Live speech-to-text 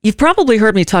You've probably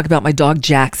heard me talk about my dog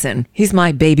Jackson. He's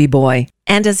my baby boy.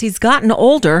 And as he's gotten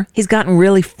older, he's gotten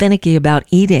really finicky about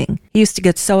eating. He used to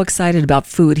get so excited about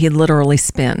food, he'd literally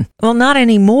spin. Well, not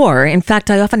anymore. In fact,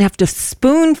 I often have to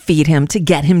spoon feed him to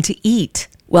get him to eat.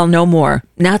 Well, no more.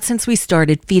 Not since we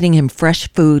started feeding him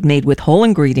fresh food made with whole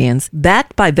ingredients,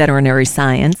 backed by veterinary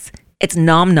science. It's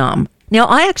Nom Nom. Now,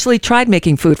 I actually tried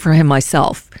making food for him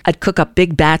myself. I'd cook up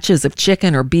big batches of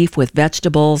chicken or beef with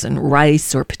vegetables and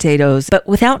rice or potatoes, but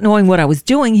without knowing what I was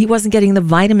doing, he wasn't getting the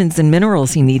vitamins and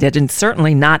minerals he needed, and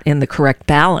certainly not in the correct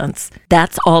balance.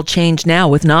 That's all changed now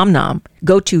with Nom Nom.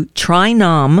 Go to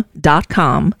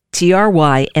trynom.com,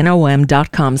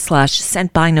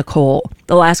 trynom.com/sent by Nicole.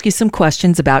 They'll ask you some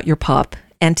questions about your pup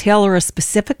and tailor a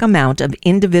specific amount of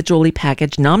individually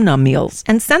packaged Nom Nom meals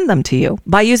and send them to you.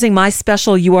 By using my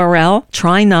special URL,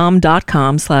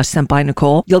 trynom.com/sent by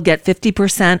Nicole, you'll get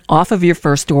 50% off of your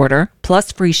first order,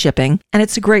 plus free shipping, and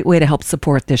it's a great way to help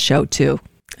support this show too.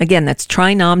 Again, that's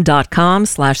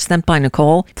trynom.com/sent by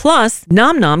Nicole. Plus,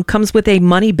 Nom Nom comes with a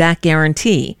money-back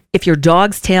guarantee. If your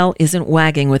dog's tail isn't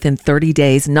wagging within 30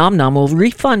 days, Nom Nom will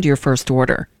refund your first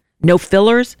order. No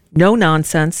fillers, no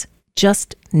nonsense,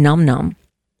 just Nom Nom.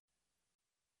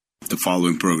 The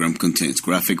following program contains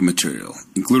graphic material,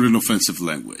 including offensive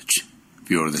language.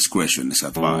 Viewer discretion is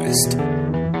advised.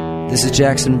 This is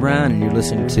Jackson Brown, and you're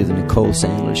listening to The Nicole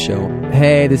Sandler Show.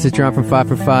 Hey, this is John from Five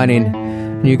for Fighting.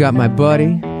 And you got my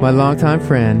buddy, my longtime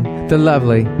friend, the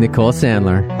lovely Nicole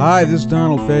Sandler. Hi, this is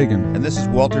Donald Fagen. And this is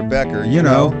Walter Becker. You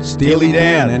know, Steely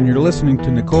Dan. And you're listening to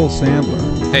Nicole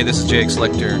Sandler. Hey, this is Jake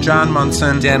Slichter. John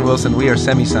Munson. Dan Wilson. We are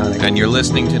Semisonic. And you're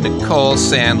listening to Nicole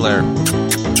Sandler.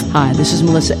 Hi, this is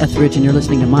Melissa Etheridge, and you're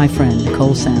listening to my friend,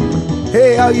 Nicole Sandler.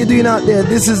 Hey, how you doing out there?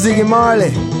 This is Ziggy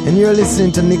Marley, and you're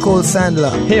listening to Nicole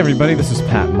Sandler. Hey, everybody, this is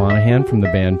Pat Monahan from the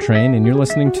band Train, and you're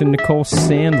listening to Nicole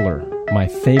Sandler, my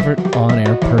favorite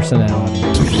on-air personality.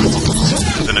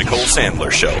 The Nicole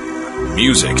Sandler Show.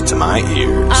 Music to my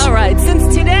ears. All right,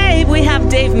 since today we have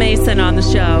Dave Mason on the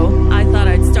show, I thought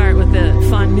I'd start with a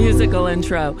fun musical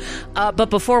intro. But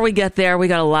before we get there, we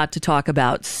got a lot to talk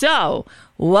about. So,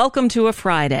 welcome to a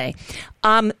Friday.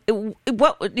 And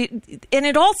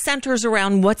it all centers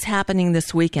around what's happening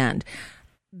this weekend.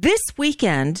 This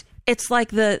weekend, it's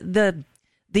like the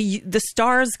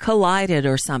stars collided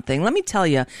or something. Let me tell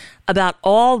you about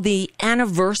all the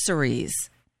anniversaries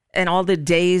and all the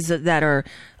days that are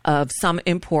of some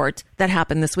import that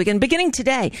happened this weekend. Beginning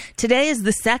today. Today is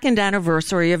the second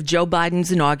anniversary of Joe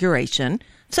Biden's inauguration.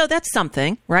 So that's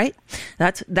something, right?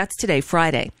 That's today,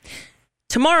 Friday.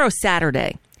 Tomorrow,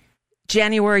 Saturday,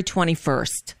 January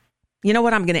 21st. You know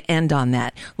what? I'm going to end on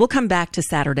that. We'll come back to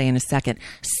Saturday in a second.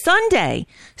 Sunday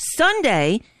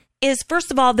is,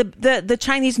 first of all, the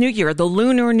Chinese New Year, the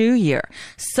Lunar New Year.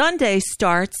 Sunday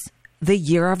starts the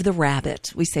Year of the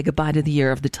Rabbit. We say goodbye to the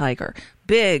Year of the Tiger.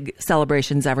 Big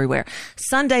celebrations everywhere.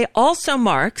 Sunday also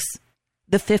marks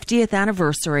the 50th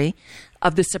anniversary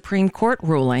of the Supreme Court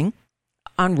ruling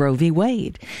on Roe v.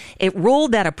 Wade. It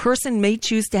ruled that a person may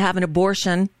choose to have an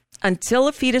abortion until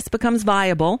a fetus becomes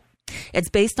viable. It's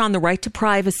based on the right to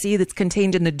privacy that's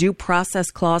contained in the Due Process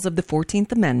Clause of the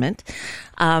 14th Amendment.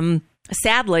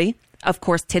 Sadly, of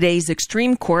course, today's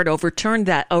extreme court overturned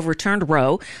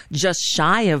Roe just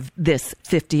shy of this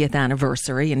 50th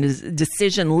anniversary, and his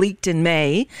decision leaked in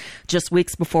May, just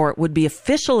weeks before it would be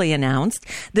officially announced.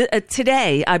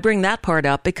 Today, I bring that part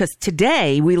up because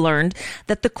today we learned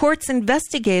that the court's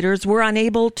investigators were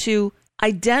unable to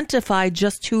identify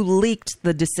just who leaked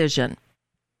the decision.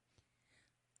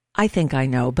 I think I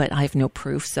know, but I have no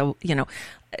proof. So,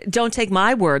 don't take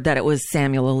my word that it was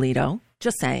Samuel Alito.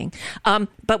 Just saying.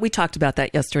 But we talked about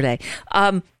that yesterday.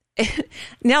 Now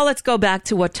let's go back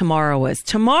to what tomorrow is.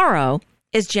 Tomorrow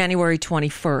is January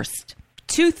 21st.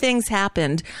 Two things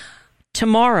happened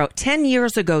tomorrow, 13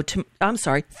 years ago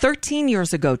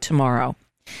tomorrow.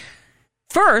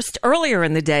 First, earlier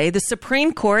in the day, the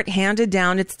Supreme Court handed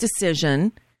down its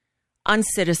decision on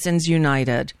Citizens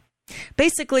United,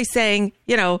 basically saying,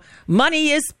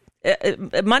 money is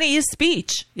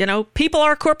speech. People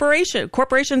are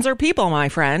corporations are people, my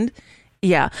friend.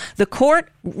 Yeah. The court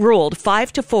ruled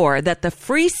 5-4 that the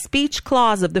free speech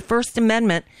clause of the First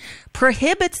Amendment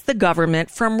prohibits the government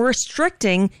from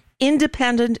restricting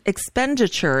independent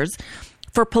expenditures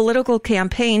for political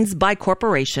campaigns by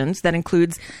corporations. That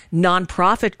includes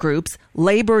nonprofit groups,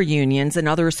 labor unions, and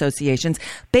other associations,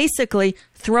 basically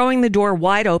throwing the door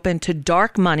wide open to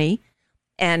dark money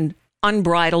and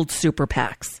unbridled super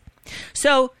PACs.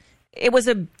 So it was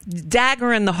a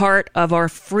dagger in the heart of our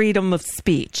freedom of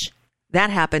speech.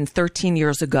 That happened 13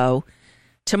 years ago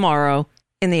tomorrow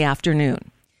in the afternoon.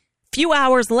 Few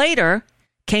hours later,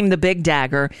 came the big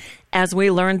dagger as we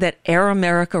learned that Air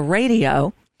America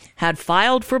Radio had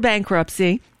filed for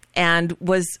bankruptcy and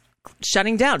was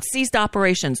shutting down, ceased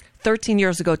operations 13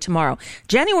 years ago tomorrow.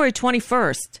 January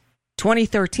 21st,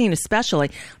 2013 especially,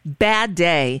 bad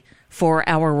day for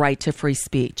our right to free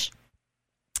speech.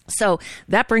 So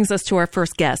that brings us to our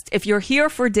first guest. If you're here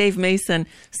for Dave Mason,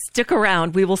 stick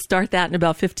around. We will start that in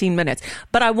about 15 minutes.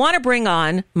 But I want to bring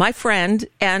on my friend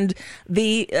and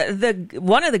the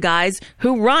one of the guys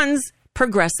who runs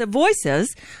Progressive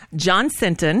Voices, John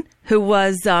Sinton, who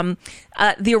was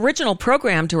the original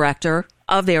program director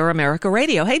of Air America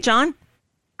Radio. Hey, John.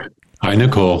 Hi,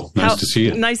 Nicole. Nice to see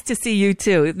you. Nice to see you,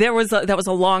 too. That was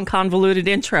a long, convoluted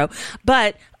intro.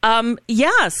 But,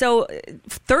 so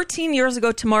 13 years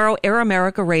ago tomorrow, Air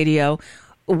America Radio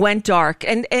went dark.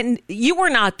 And you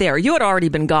were not there. You had already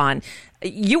been gone.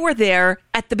 You were there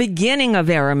at the beginning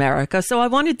of Air America. So I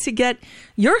wanted to get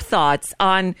your thoughts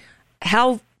on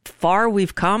how far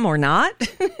we've come or not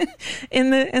in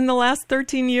the last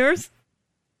 13 years.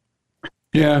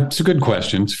 Yeah, it's a good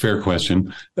question. It's a fair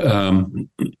question.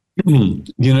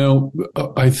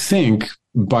 I think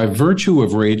by virtue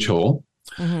of Rachel,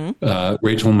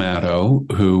 Rachel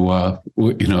Maddow, who,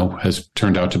 has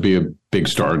turned out to be a big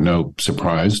star, no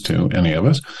surprise to any of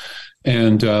us.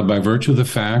 And by virtue of the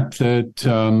fact that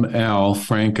Al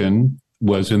Franken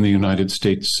was in the United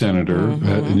States in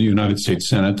the United States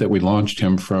Senate, that we launched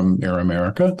him from Air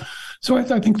America. So I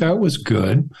think that was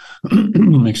good.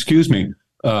 Excuse me.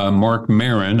 Mark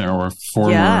Maron, our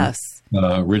former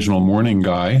original morning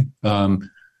guy,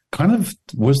 kind of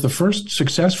was the first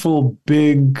successful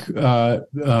big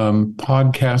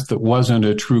podcast that wasn't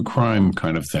a true crime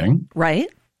kind of thing. Right.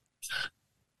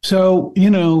 So,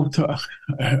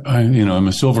 I'm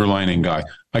a silver lining guy.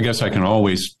 I guess I can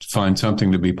always find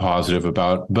something to be positive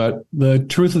about. But the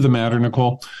truth of the matter,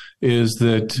 Nicole, is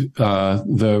that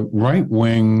the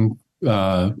right-wing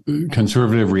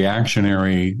conservative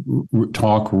reactionary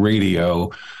talk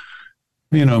radio,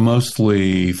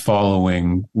 mostly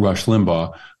following Rush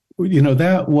Limbaugh,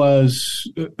 that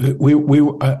was,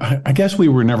 I guess we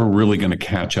were never really going to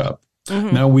catch up.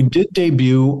 Mm-hmm. Now, we did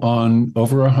debut on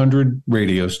over 100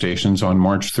 radio stations on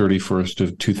March 31st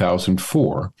of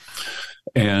 2004.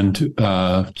 And,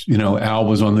 Al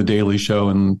was on The Daily Show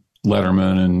and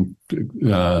Letterman and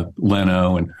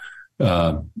Leno and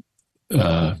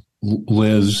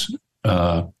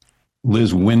Liz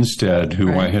Winstead,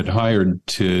 who I had hired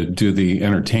to do the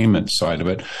entertainment side of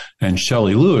it, and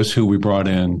Shelley Lewis, who we brought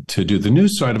in to do the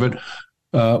news side of it,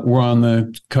 were on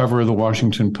the cover of the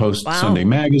Washington Post Sunday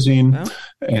magazine. Wow.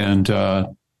 And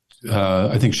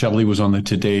I think Shelley was on the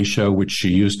Today Show, which she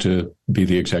used to be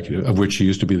the executive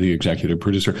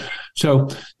producer. So,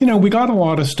 we got a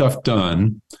lot of stuff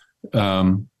done.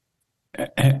 And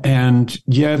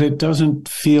yet it doesn't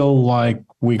feel like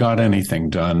we got anything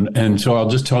done. And so I'll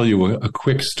just tell you a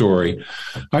quick story.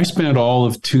 I spent all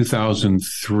of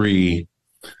 2003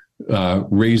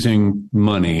 raising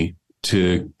money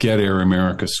to get Air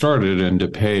America started and to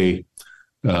pay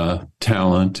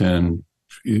talent and,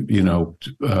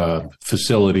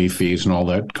 facility fees and all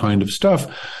that kind of stuff.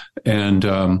 And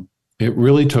it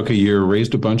really took a year,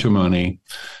 raised a bunch of money.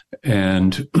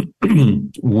 And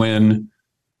when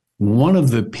one of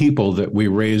the people that we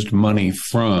raised money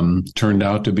from turned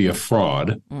out to be a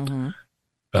fraud,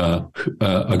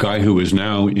 a guy who is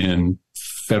now in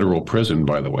federal prison,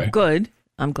 by the way. Good.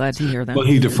 I'm glad to hear that. Well,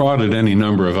 he defrauded any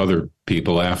number of other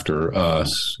people after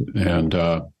us. And,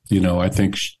 I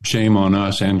think shame on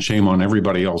us and shame on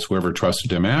everybody else, whoever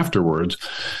trusted him afterwards.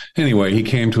 Anyway, he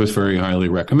came to us very highly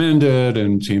recommended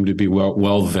and seemed to be well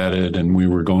vetted. And we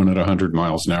were going at 100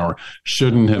 miles an hour.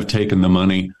 Shouldn't have taken the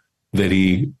money that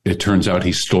it turns out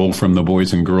he stole from the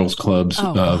Boys and Girls Clubs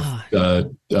of I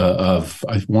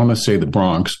want to say the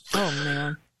Bronx. Oh,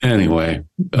 man. Anyway,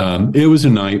 it was a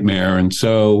nightmare. And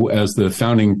so as the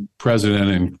founding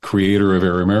president and creator of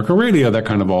Air America Radio, that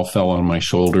kind of all fell on my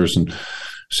shoulders. And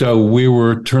so we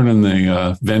were turning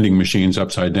the vending machines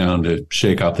upside down to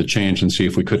shake out the change and see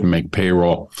if we couldn't make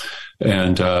payroll.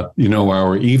 And,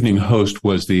 our evening host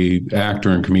was the actor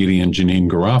and comedian Janine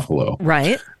Garofalo.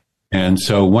 Right. And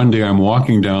so one day I'm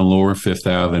walking down Lower Fifth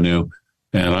Avenue,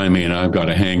 and I've got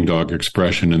a hangdog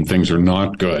expression and things are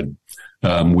not good.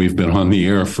 We've been on the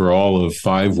air for all of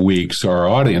 5 weeks. Our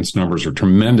audience numbers are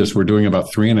tremendous. We're doing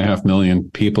about 3.5 million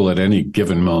people at any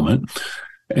given moment.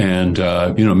 And,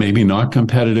 maybe not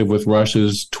competitive with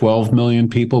Russia's 12 million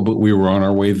people, but we were on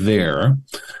our way there.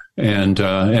 And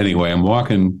anyway, I'm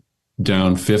walking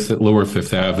down Lower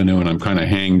Fifth Avenue, and I'm kind of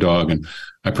hangdog, and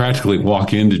I practically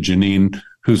walk into Janine,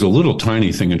 who's a little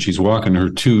tiny thing, and she's walking her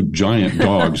 2 giant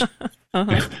dogs.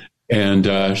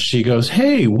 And she goes,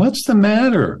 "Hey, what's the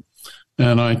matter?"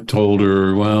 And I told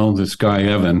her, "Well, this guy,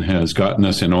 Evan, has gotten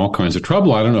us in all kinds of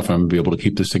trouble. I don't know if I'm going to be able to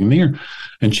keep this thing in the air."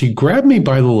 And she grabbed me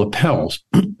by the lapels.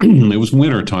 It was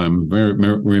wintertime.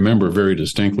 Remember very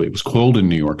distinctly. It was cold in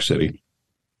New York City.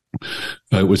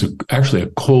 It was actually a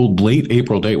cold, late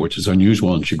April day, which is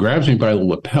unusual. And she grabs me by the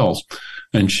lapels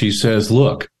and she says,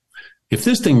 "Look, if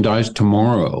this thing dies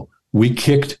tomorrow, we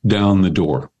kicked down the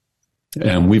door.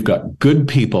 And we've got good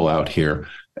people out here.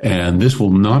 And this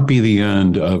will not be the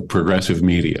end of progressive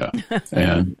media."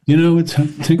 And,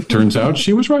 it turns out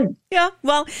she was right. Yeah,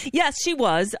 well, yes, she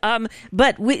was.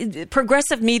 But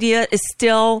progressive media is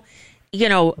still,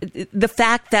 the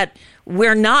fact that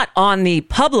we're not on the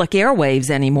public airwaves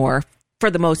anymore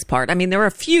for the most part. I mean, there are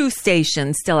a few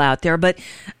stations still out there, but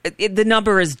the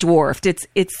number is dwarfed.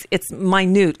 It's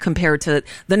minute compared to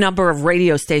the number of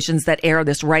radio stations that air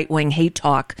this right-wing hate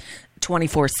talk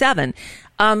 24/7.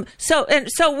 So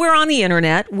we're on the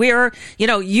internet. You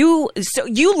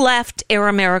left Air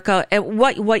America. At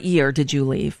what year did you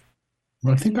leave?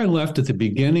 Well, I think I left at the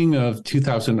beginning of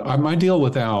 2000. My deal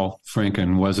with Al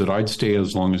Franken was that I'd stay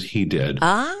as long as he did.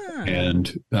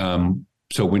 And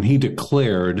so when he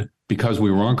declared, because we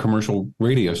were on commercial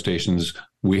radio stations,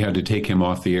 we had to take him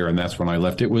off the air, and that's when I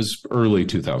left. It was early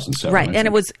 2007. Right, and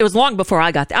it was long before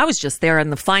I got there. I was just there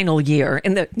in the final year,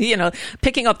 in the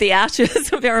picking up the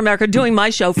ashes of Air America, doing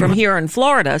my show from here in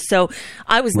Florida. So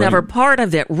I was never part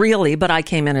of it, really, but I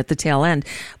came in at the tail end.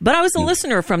 But I was a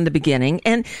listener from the beginning,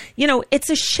 and it's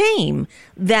a shame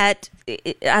that,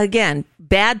 again,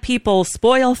 bad people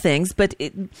spoil things, but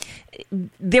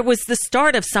there was the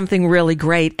start of something really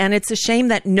great, and it's a shame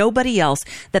that nobody else,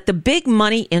 that the big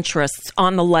money interests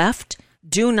on the left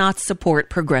do not support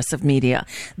progressive media.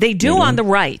 They do on the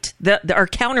right. Our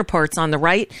counterparts on the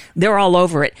right, they're all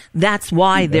over it. That's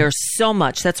why there's so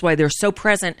much. That's why they're so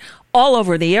present all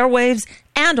over the airwaves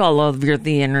and all over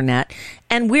the internet.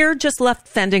 And we're just left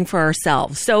fending for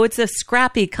ourselves. So it's a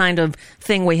scrappy kind of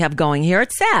thing we have going here.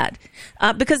 It's sad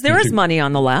because there is money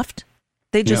on the left.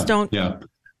 They just don't. Yeah.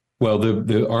 Well,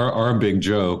 our big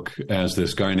joke, as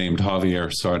this guy named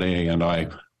Javier Sarde and I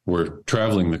were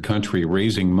traveling the country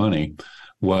raising money,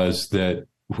 was that,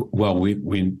 well, we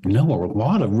know a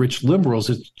lot of rich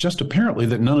liberals. It's just apparently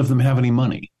that none of them have any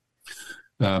money.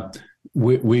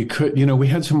 We could, we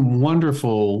had some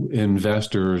wonderful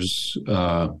investors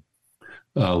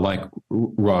like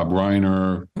Rob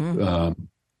Reiner.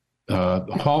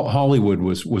 Hollywood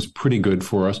was pretty good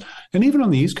for us. And even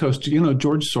on the East Coast,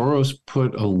 George Soros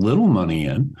put a little money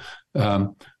in.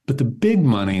 But the big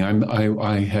money,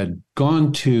 I had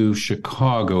gone to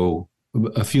Chicago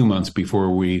a few months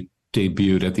before we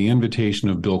debuted at the invitation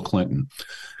of Bill Clinton.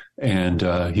 And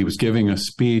he was giving a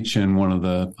speech in one of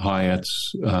the Hyatts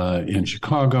in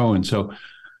Chicago. And so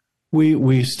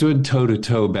we stood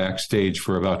toe-to-toe backstage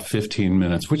for about 15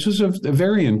 minutes, which was a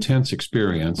very intense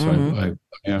experience, I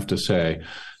have to say.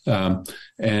 And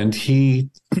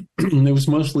it was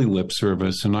mostly lip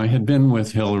service. And I had been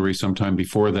with Hillary sometime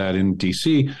before that in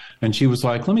D.C., and she was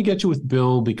like, "Let me get you with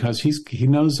Bill because he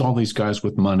knows all these guys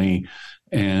with money."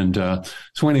 And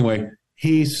so anyway,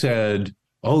 he said,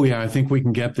 "Oh, yeah, I think we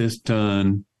can get this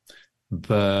done."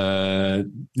 But,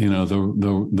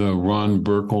 the Ron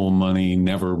Burkle money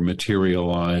never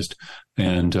materialized.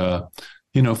 And,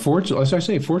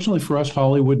 fortunately for us,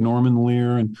 Hollywood, Norman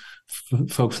Lear and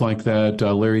folks like that,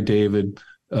 Larry David,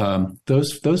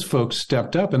 those folks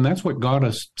stepped up, and that's what got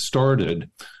us started.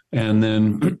 And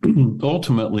then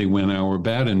ultimately, when our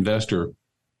bad investor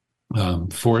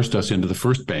forced us into the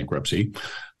first bankruptcy,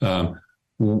 Carl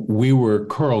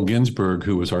Ginsberg,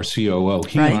 who was our COO,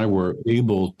 he and I were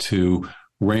able to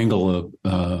wrangle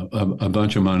a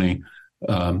bunch of money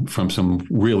from some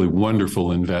really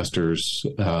wonderful investors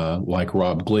like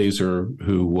Rob Glazer,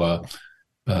 who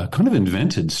kind of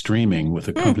invented streaming with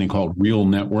a company called Real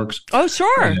Networks. Oh,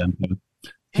 sure. And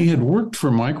he had worked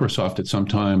for Microsoft at some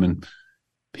time, and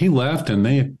he left, and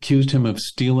they accused him of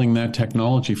stealing that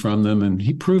technology from them. And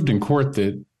he proved in court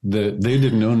that they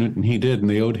didn't own it, and he did, and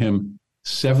they owed him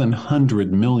 $700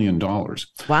 million.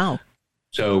 Wow.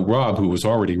 So Rob, who was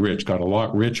already rich, got a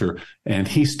lot richer, and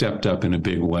he stepped up in a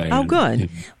big way. Oh, good.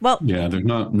 There's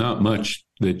not much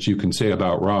that you can say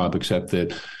about Rob, except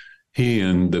that he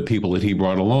and the people that he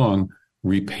brought along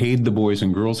repaid the Boys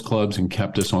and Girls Clubs and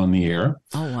kept us on the air.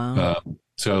 Oh, wow.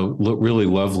 So really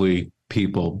lovely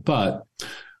people. But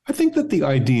I think that the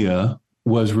idea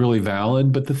was really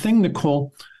valid. But the thing,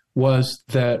 Nicole, was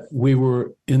that we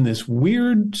were in this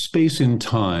weird space in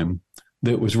time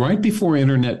that was right before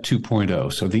Internet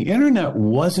 2.0. So the Internet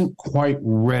wasn't quite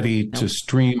ready to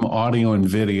stream audio and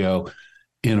video.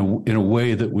 in a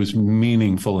way that was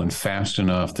meaningful and fast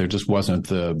enough. There just wasn't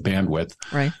the bandwidth.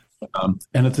 Right.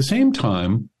 And at the same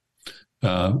time,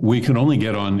 we can only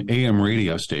get on AM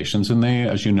radio stations, and they,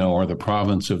 as you know, are the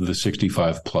province of the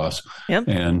 65 plus. Yep.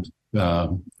 And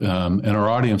our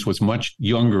audience was much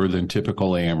younger than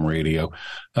typical AM radio.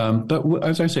 But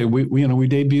as I say, we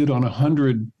debuted on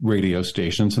 100 radio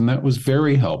stations, and that was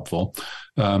very helpful.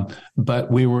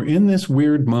 But we were in this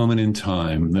weird moment in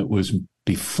time that was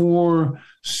before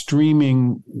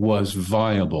streaming was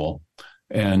viable,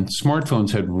 and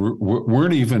smartphones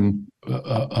weren't even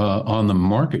on the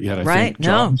market yet. I think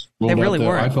Jobs rolled out the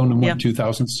iPhone in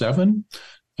 2007.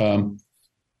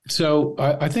 So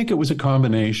I think it was a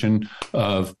combination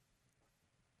of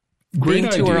great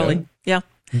being too idea, early,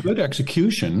 good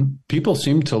execution. People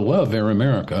seem to love Air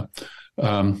America,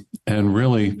 and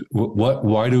really,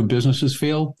 why do businesses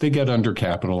fail? They get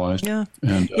undercapitalized. Yeah,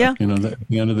 and at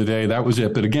the end of the day, that was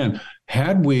it. But again,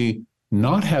 had we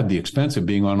not had the expense of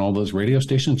being on all those radio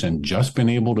stations and just been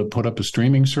able to put up a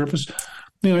streaming service,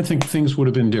 I think things would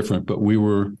have been different. But we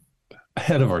were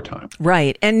ahead of our time.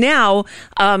 Right. And now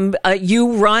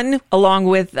you run, along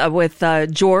with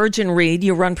George and Reed,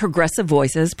 you run Progressive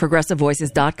Voices,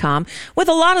 progressivevoices.com, with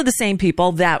a lot of the same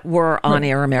people that were on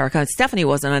Air America. Stephanie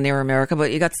wasn't on Air America,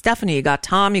 but you got Stephanie, you got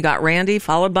Tom, you got Randy,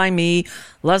 followed by me,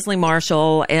 Leslie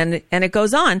Marshall, and it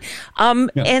goes on.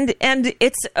 And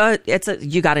it's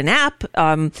you got an app.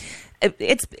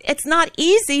 It's not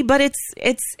easy, but it's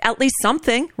at least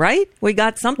something, right? We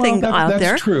got something out there.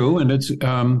 That's true, and it's we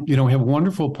have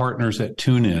wonderful partners that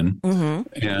tune in,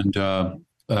 and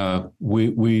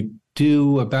we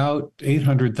do about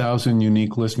 800,000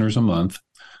 unique listeners a month,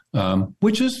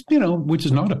 which is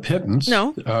not a pittance.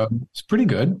 No, it's pretty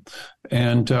good,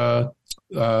 and but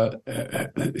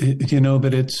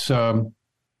it's.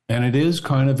 And it is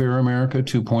kind of Air America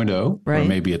 2.0, right, or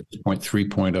maybe at this point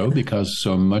 3.0, because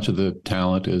so much of the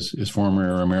talent is former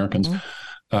Air Americans.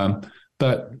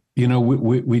 But,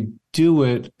 we do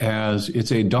it as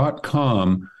it's a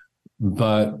 .com,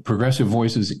 but Progressive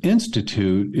Voices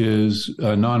Institute is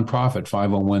a nonprofit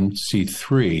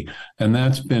 501c3. And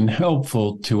that's been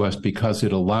helpful to us because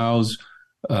it allows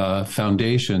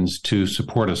foundations to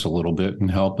support us a little bit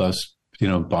and help us,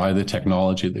 buy the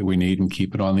technology that we need and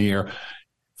keep it on the air.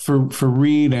 For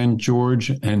Reed and George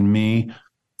and me,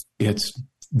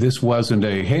 this wasn't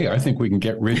hey, I think we can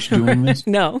get rich doing this.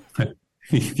 No.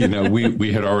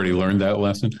 We had already learned that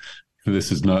lesson.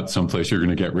 This is not someplace you're going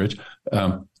to get rich.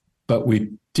 But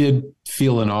we did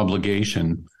feel an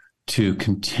obligation to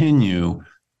continue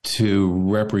to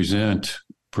represent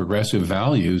progressive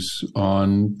values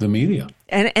on the media.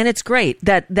 And it's great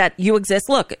that you exist.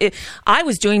 Look, I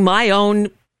was doing my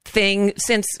own thing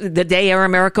since the day Air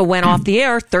America went off the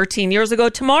air 13 years ago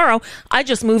tomorrow. I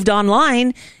just moved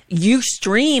online.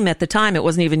 Ustream at the time, it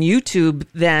wasn't even YouTube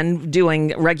then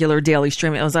doing regular daily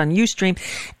streaming. It was on Ustream,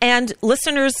 and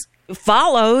listeners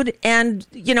followed, and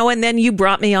and then you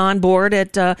brought me on board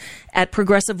at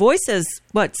Progressive Voices,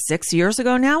 6 years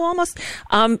ago now, almost.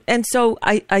 And so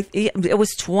it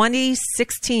was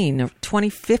 2016 or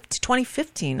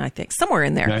 2015, I think, somewhere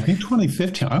in there. Yeah, I think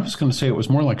 2015. I was going to say it was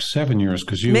more like 7 years,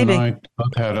 because you and I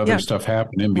both had other stuff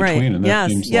happen in between. Right. And that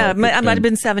seems like it might have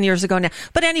been 7 years ago now.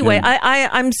 But anyway,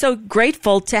 I'm so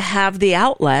grateful to have the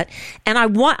outlet, and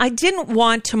I didn't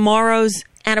want tomorrow's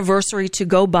anniversary to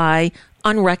go by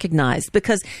unrecognized,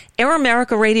 because Air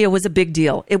America Radio was a big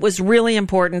deal. It was really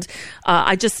important.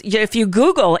 If you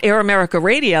Google Air America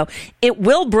Radio, it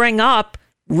will bring up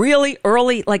really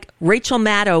early, like Rachel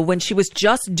Maddow, when she was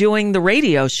just doing the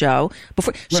radio show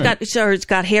before she's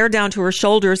got hair down to her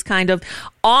shoulders, kind of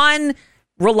on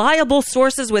reliable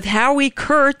sources with Howie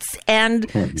Kurtz and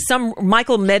some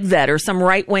Michael Medved or some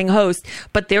right-wing host.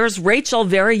 But there's Rachel,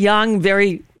 very young,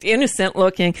 very innocent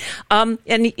looking.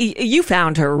 And you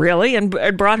found her, really, and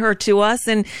brought her to us,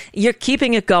 and you're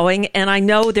keeping it going. And I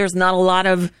know there's not a lot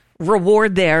of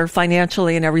reward there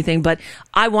financially and everything, but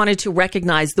I wanted to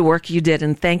recognize the work you did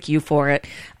and thank you for it.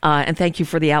 And thank you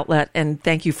for the outlet, and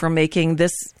thank you for making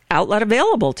this outlet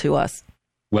available to us.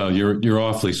 Well, you're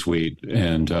awfully sweet,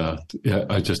 and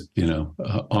I just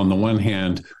on the one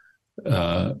hand,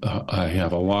 I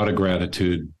have a lot of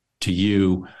gratitude to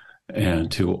you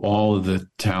and to all of the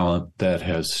talent that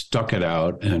has stuck it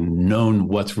out and known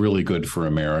what's really good for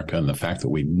America, and the fact that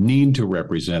we need to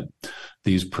represent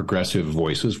these progressive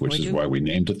voices, which is why we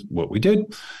named it what we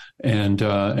did, and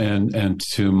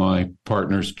to my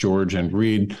partners George and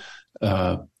Reed.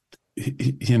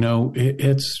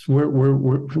 It's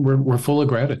we're full of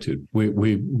gratitude.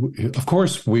 We of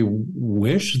course we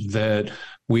wish that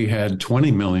we had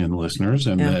 20 million listeners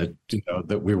and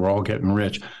that we were all getting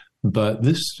rich, But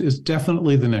this is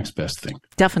definitely the next best thing.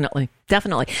 Definitely.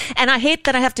 And I hate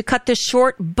that I have to cut this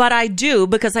short, but I do,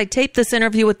 because I taped this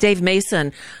interview with Dave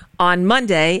Mason on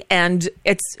Monday, and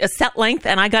it's a set length,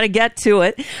 and I got to get to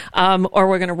it, or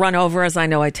we're going to run over, as I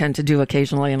know I tend to do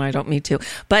occasionally, and I don't mean to.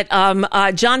 But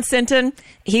John Sinton,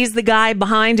 he's the guy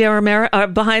behind Air America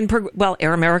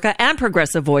and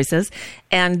Progressive Voices,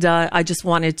 and I just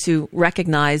wanted to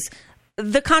recognize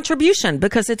the contribution,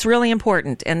 because it's really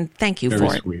important, and thank you Very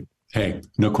for it. Sweet. Hey,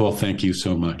 Nicole, thank you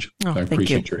so much. I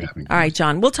appreciate your having me. All right,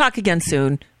 John. We'll talk again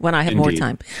soon when I have more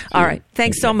time. All right.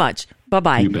 Thanks so much.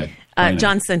 Bye-bye. You bet. Bye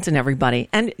John Sinton, everybody.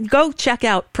 And go check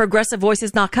out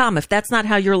progressivevoices.com. If that's not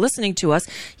how you're listening to us,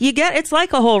 it's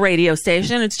like a whole radio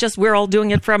station. It's just we're all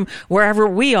doing it from wherever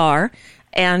we are,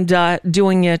 and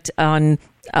doing it on,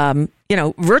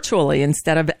 virtually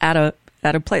instead of at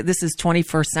a place. This is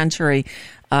 21st century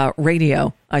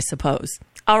radio, I suppose.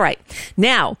 All right.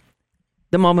 Now,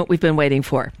 the moment we've been waiting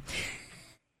for.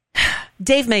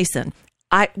 Dave Mason,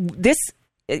 this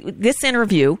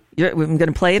interview, I'm going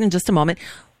to play it in just a moment.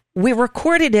 We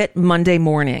recorded it Monday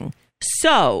morning.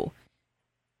 So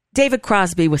David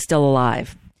Crosby was still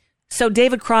alive. So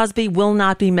David Crosby will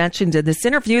not be mentioned in this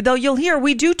interview, though you'll hear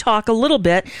we do talk a little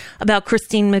bit about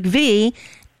Christine McVie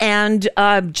and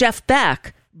Jeff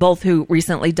Beck, both who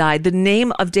recently died. The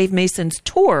name of Dave Mason's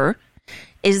tour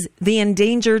is the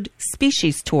Endangered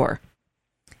Species Tour,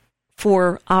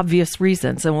 for obvious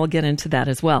reasons, and we'll get into that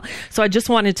as well. So I just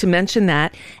wanted to mention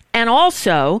that. And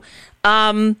also,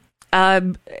 I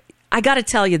got to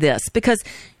tell you this, because,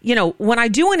 when I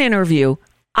do an interview,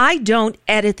 I don't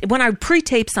edit. When I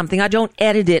pre-tape something, I don't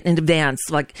edit it in advance,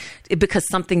 because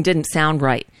something didn't sound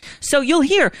right. So you'll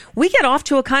hear, we get off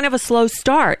to a kind of a slow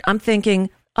start. I'm thinking,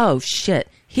 oh, shit,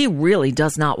 he really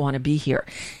does not want to be here.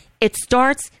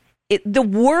 The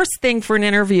worst thing for an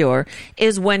interviewer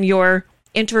is when your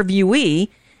interviewee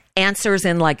answers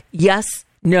in yes,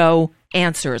 no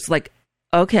answers.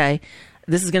 Okay,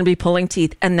 this is going to be pulling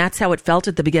teeth. And that's how it felt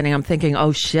at the beginning. I'm thinking,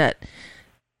 oh, shit.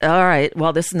 All right,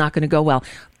 well, this is not going to go well.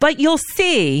 But you'll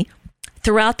see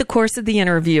throughout the course of the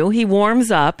interview, he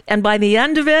warms up. And by the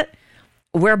end of it,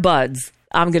 we're buds.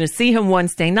 I'm going to see him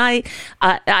Wednesday night.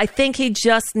 I think he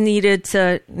just needed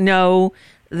to know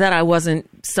that I wasn't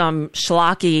some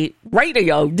schlocky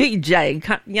radio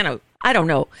DJ, I don't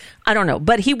know.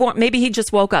 But maybe he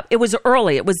just woke up. It was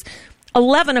early. It was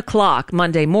 11 o'clock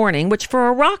Monday morning, which for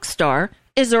a rock star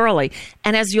is early.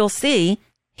 And as you'll see,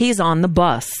 he's on the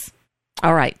bus.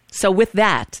 All right. So with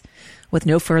that, with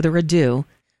no further ado,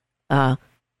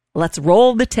 let's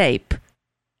roll the tape.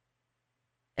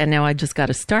 And now I just got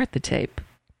to start the tape.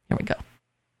 Here we go.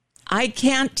 I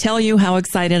can't tell you how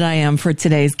excited I am for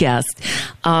today's guest.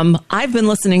 I've been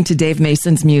listening to Dave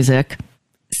Mason's music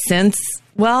since,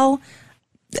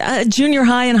 junior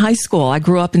high and high school. I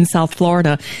grew up in South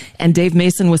Florida, and Dave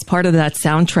Mason was part of that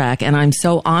soundtrack, and I'm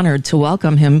so honored to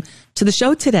welcome him to the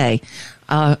show today.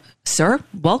 Sir,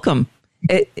 welcome.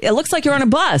 It looks like you're on a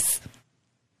bus.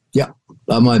 Yeah,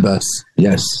 on my bus,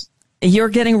 yes. You're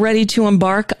getting ready to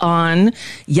embark on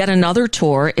yet another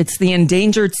tour. It's the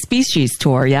Endangered Species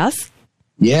Tour, yes?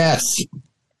 Yes.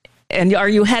 And are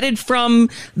you headed from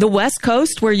the West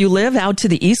Coast, where you live, out to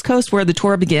the East Coast, where the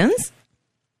tour begins?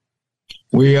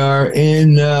 We are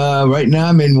right now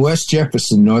I'm in West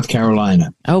Jefferson, North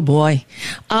Carolina. Oh, boy.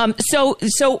 So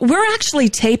we're actually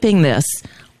taping this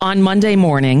on Monday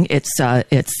morning. It's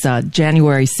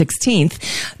January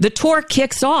 16th. The tour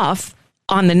kicks off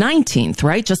on the 19th,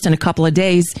 right? Just in a couple of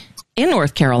days in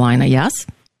North Carolina, yes?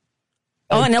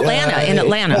 Oh, in Atlanta,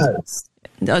 Atlanta,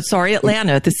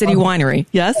 at the City Winery,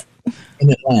 yes? In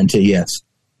Atlanta, yes.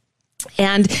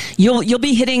 And you'll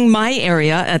be hitting my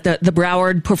area at the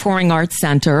Broward Performing Arts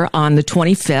Center on the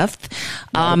 25th.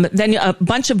 Then a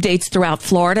bunch of dates throughout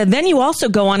Florida. Then you also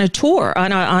go on a tour,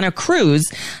 on a cruise,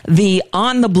 the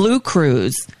On the Blue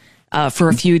cruise, for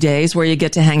a few days, where you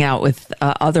get to hang out with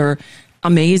other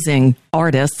amazing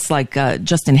artists like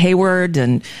Justin Hayward,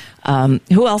 and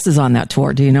who else is on that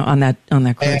tour? Do you know on that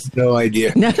cruise? I have no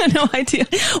idea. No idea.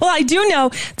 Well, I do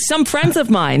know some friends of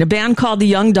mine, a band called the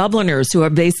Young Dubliners, who are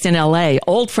based in L.A.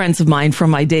 Old friends of mine from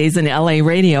my days in L.A.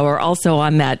 radio are also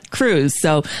on that cruise.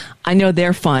 So I know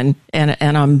they're fun, and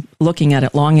I'm looking at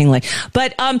it longingly.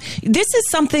 But this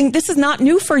is not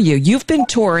new for you. You've been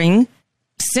touring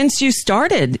since you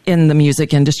started in the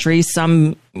music industry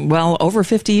over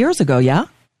 50 years ago, yeah?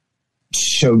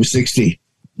 Over 60 years.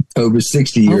 Over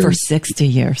 60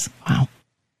 years. Wow.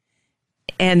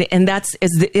 And that's,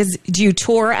 do you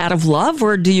tour out of love,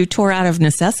 or do you tour out of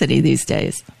necessity these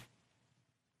days?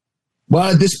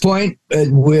 Well, at this point,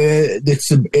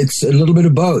 it's a little bit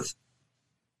of both.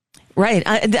 Right.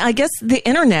 I guess the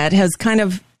internet has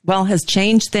has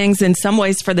changed things in some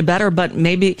ways for the better, but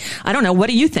maybe, I don't know. What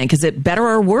do you think? Is it better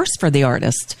or worse for the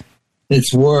artist?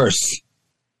 It's worse.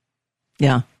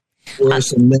 Yeah.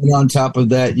 Worse. And then on top of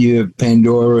that, you have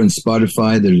Pandora and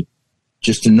Spotify that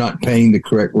just are not paying the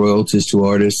correct royalties to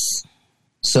artists.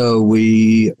 So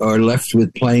we are left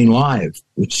with playing live,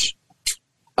 which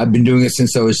I've been doing it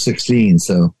since I was 16.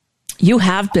 So you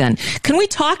have been. Can we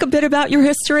talk a bit about your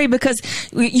history? Because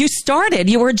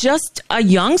you were just a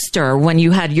youngster when you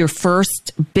had your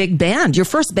first big band. Your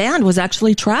first band was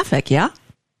actually Traffic, yeah?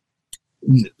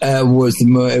 It was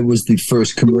the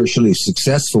first commercially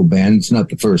successful band. It's not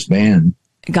the first band.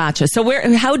 Gotcha. So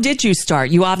how did you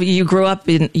start? You grew up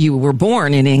you were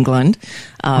born in England.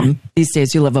 These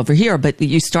days you live over here, but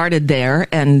you started there.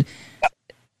 And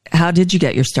how did you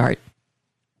get your start?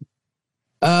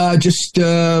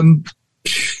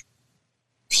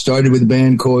 Started with a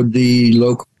band called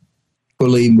the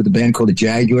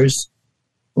Jaguars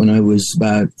when I was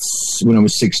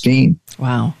 16.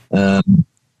 Wow.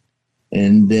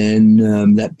 And then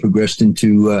that progressed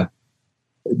into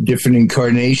different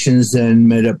incarnations, and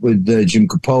met up with Jim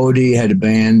Capote, had a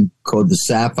band called the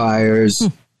Sapphires,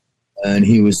 and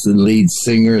he was the lead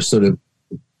singer, sort of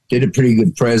did a pretty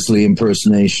good Presley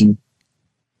impersonation,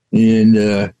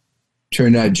 and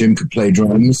turned out Jim could play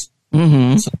drums.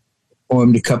 Mm-hmm. So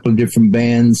formed a couple of different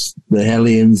bands, the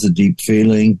Hellions, the Deep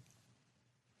Feeling,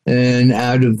 and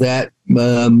out of that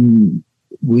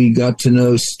we got to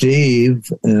know Steve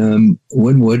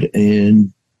Winwood,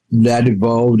 and that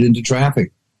evolved into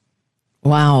Traffic.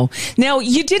 Wow. Now,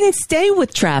 you didn't stay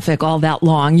with Traffic all that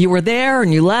long. You were there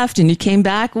and you left and you came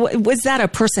back. Was that a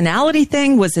personality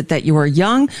thing? Was it that you were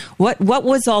young? What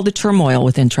was all the turmoil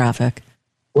within Traffic?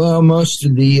 Well, most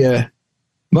of that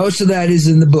is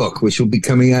in the book, which will be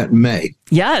coming out in May.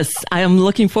 Yes, I am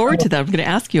looking forward to that. I'm going to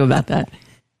ask you about that.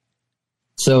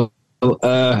 So,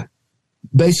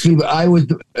 basically, I was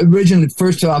originally,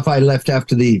 first off, I left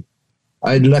after the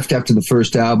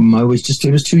first album. There was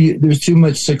too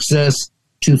much success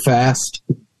too fast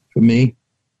for me.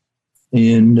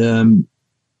 And,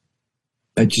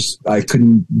 I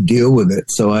couldn't deal with it.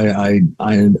 So I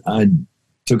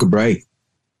took a break.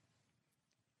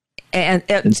 And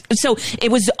so it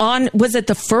was it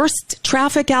the first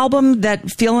Traffic album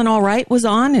that Feeling All Right was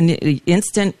on, an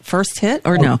instant first hit,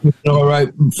 or no? All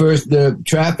right. First, the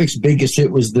Traffic's biggest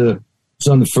hit was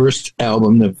on the first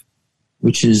album,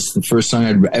 which is the first song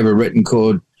I'd ever written,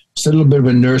 called, it's a little bit of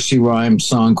a nursery rhyme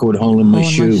song called Hole in My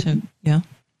Shoe. Yeah.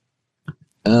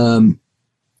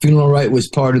 Feeling All Right was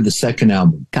part of the second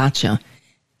album. Gotcha.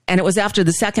 And it was after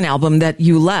the second album that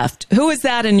you left. Who is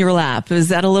that in your lap? Is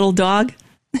that a little dog?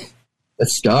 A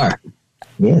Star.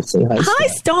 Yeah, say hi, Star. Hi,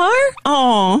 Star.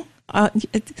 Oh, a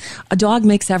dog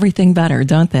makes everything better,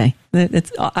 don't they?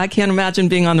 I can't imagine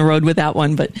being on the road with that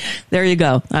one, but there you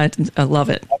go. I love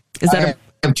it. I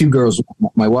have two girls,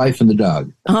 my wife and the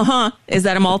dog. Uh-huh. Is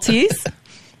that a Maltese?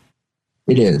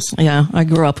 It is. Yeah, I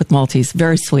grew up with Maltese.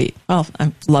 Very sweet. Oh,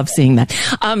 I love seeing that.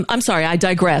 I'm sorry, I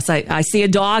digress. I see a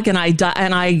dog and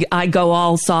I go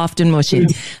all soft and mushy.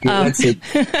 Yeah, that's it.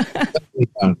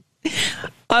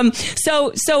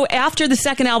 So after the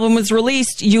second album was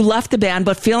released, you left the band,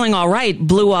 but Feeling All Right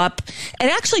blew up. It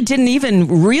actually didn't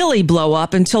even really blow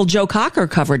up until Joe Cocker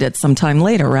covered it sometime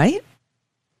later, right?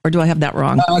 Or do I have that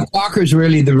wrong? Cocker's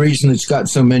really the reason it's got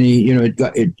so many.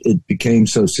 It became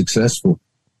so successful.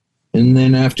 And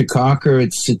then after Cocker,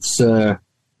 it's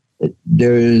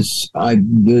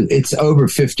over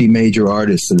 50 major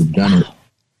artists that have done it.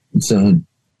 So.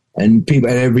 And people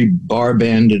at every bar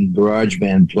band and garage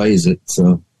band plays it.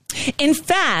 So, in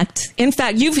fact,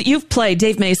 you've played.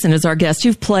 Dave Mason is our guest.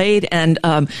 You've played and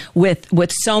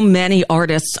with so many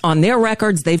artists on their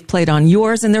records. They've played on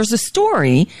yours. And there's a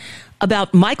story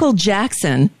about Michael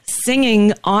Jackson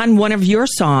singing on one of your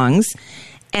songs.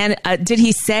 And did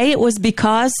he say it was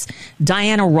because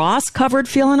Diana Ross covered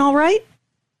 "Feeling All Right"?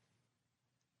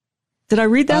 Did I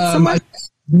read that somewhere?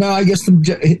 No, I guess the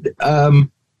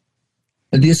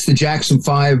Jackson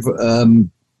 5, the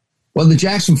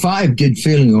Jackson 5 did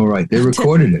Feeling All Right. They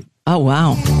recorded it. Oh,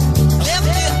 wow.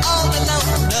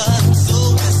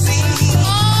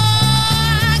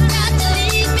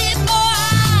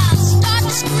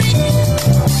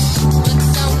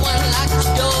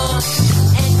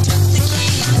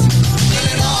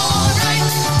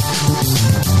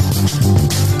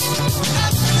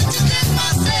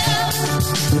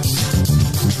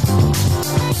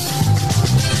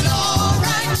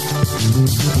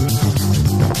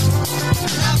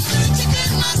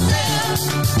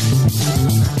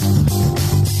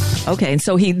 Okay, and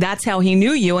so that's how he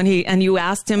knew you, and you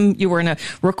asked him, you were in a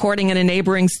recording in a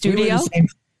neighboring studio?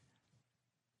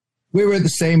 We were at the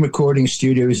same recording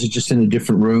studio. He was just in a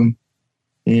different room,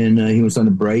 and he was on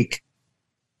a break,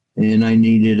 and I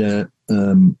needed a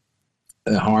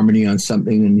harmony on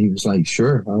something, and he was like,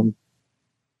 sure,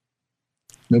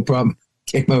 no problem.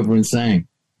 Came over and sang.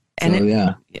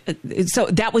 And so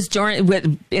that was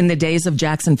in the days of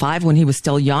Jackson 5 when he was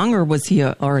still young, or was he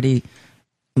already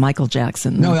Michael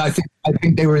Jackson? No, I think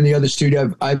they were in the other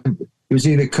studio. It was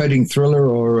either Cutting Thriller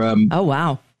or... oh,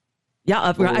 wow. Yeah,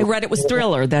 I read it was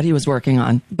Thriller that he was working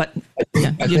on, but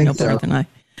you know better than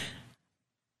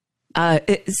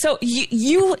I. So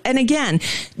you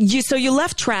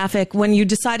left Traffic when you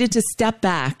decided to step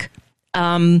back.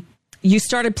 You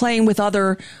started playing with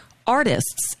other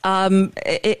artists. You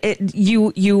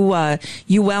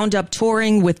wound up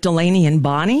touring with Delaney and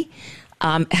Bonnie.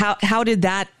 How did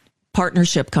that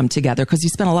partnership come together? Because you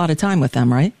spent a lot of time with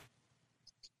them, right?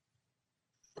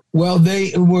 Well,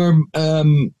 they were.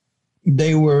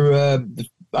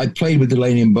 I played with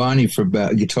Delaney and Bonnie for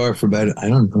guitar for about, I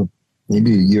don't know,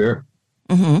 maybe a year.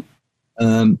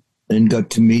 Mm-hmm. And got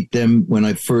to meet them when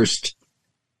I first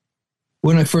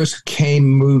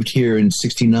moved here in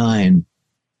 '69,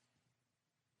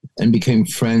 and became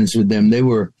friends with them. They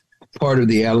were part of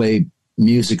the LA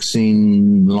music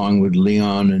scene, along with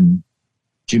Leon and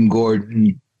Jim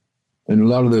Gordon, and a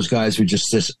lot of those guys were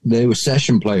they were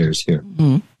session players here.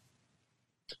 Mm-hmm.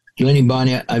 Delaney and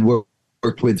Bonnie, I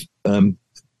worked with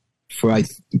for I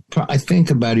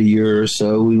think about a year or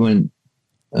so. We went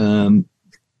even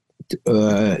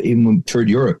toured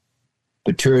Europe,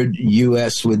 but toured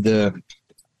U.S. with the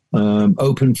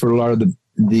open for a lot of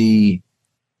the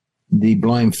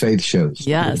Blind Faith shows.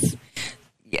 Yes.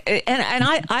 And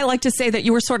I like to say that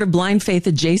you were sort of Blind Faith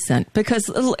adjacent, because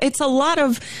it's a lot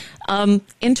of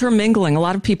intermingling. A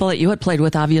lot of people that you had played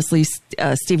with, obviously,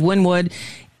 Steve Winwood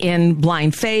in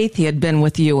Blind Faith. He had been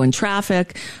with you in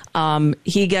Traffic. There's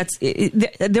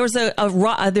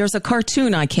a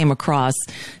cartoon I came across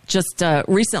just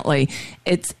recently.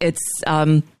 It's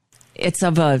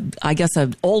of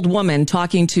an old woman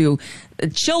talking to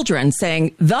children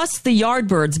saying, thus the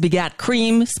Yardbirds begat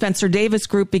Cream, Spencer Davis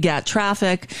Group begat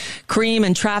Traffic, Cream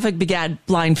and Traffic begat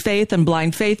Blind Faith, and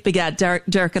Blind Faith begat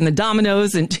Derek and the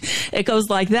Dominoes, and it goes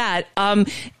like that.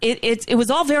 It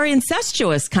was all very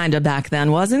incestuous kind of back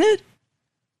then, wasn't it?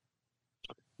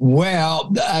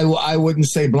 Well, I wouldn't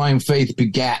say Blind Faith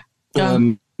begat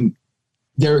Derek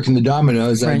and the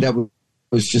Dominoes. Right. That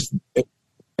was just...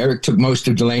 Eric took most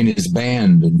of Delaney's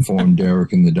band and formed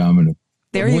Derek and the Domino,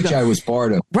 which I was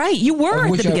part of. Right, you were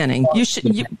at the beginning.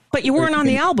 But you weren't on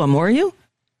the album, were you?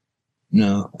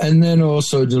 No. And then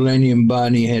also Delaney and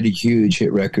Bonnie had a huge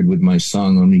hit record with my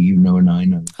song "Only You Know and I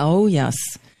Know." Oh yes,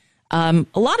 a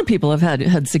lot of people have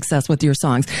had success with your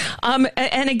songs.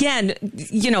 And again,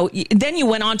 then you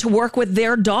went on to work with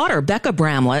their daughter, Becca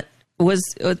Bramlett. Was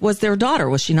their daughter?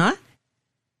 Was she not?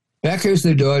 Becca's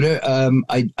their daughter.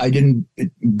 I didn't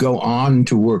go on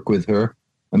to work with her.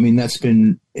 I mean, that's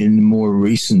been in more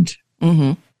recent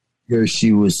years.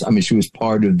 She was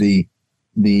part of the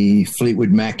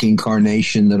Fleetwood Mac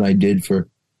incarnation that I did for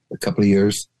a couple of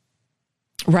years.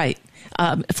 Right.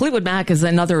 Fleetwood Mac is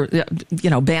another,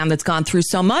 band that's gone through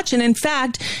so much. And in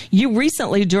fact, you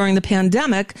recently, during the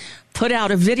pandemic, put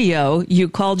out a video. You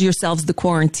called yourselves the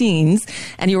Quarantines,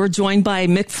 and you were joined by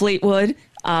Mick Fleetwood,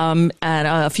 and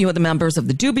a few of the members of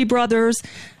the Doobie Brothers.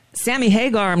 Sammy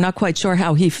Hagar, I'm not quite sure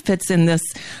how he fits in this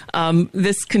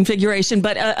configuration,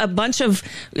 but a bunch of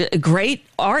great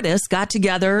artists got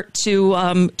together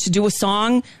to do a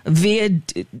song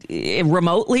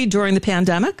remotely during the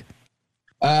pandemic.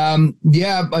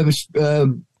 Yeah, I was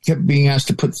kept being asked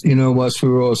to put, whilst we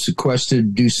were all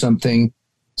sequestered, do something,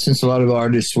 since a lot of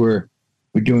artists were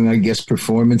doing, I guess,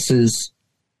 performances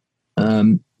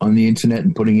on the internet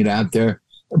and putting it out there,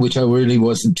 which I really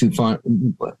wasn't too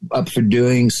up for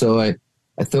doing. So I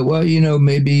thought, well,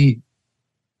 maybe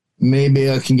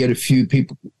I can get a few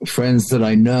friends that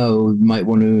I know might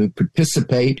want to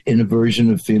participate in a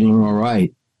version of Feeling All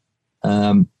Right.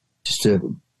 Just a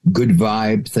good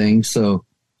vibe thing. So,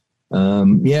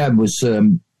 it was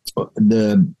all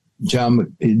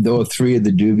three of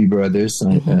the Doobie Brothers,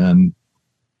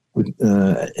 with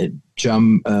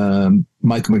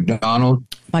Michael McDonald.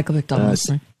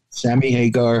 Right. Sammy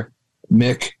Hagar,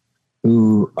 Mick,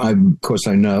 who I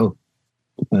know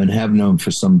and have known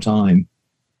for some time.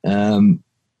 And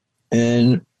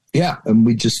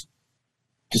we just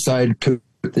decided to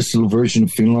put this little version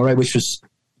of Feeling All Right, which was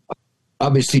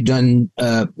obviously done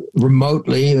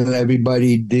remotely.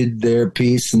 Everybody did their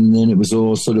piece, and then it was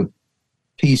all sort of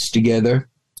pieced together,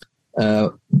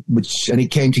 and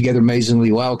it came together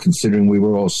amazingly well, considering we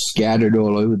were all scattered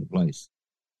all over the place.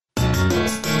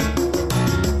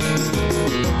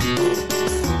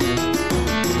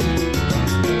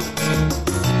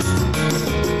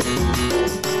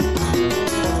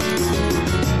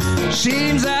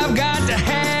 Seems I've got to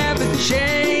have a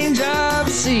change of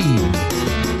scene.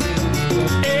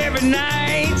 Every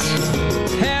night,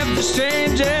 have the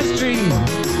strangest dream.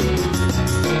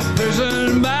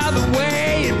 Prison by the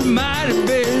way it might have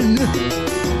been.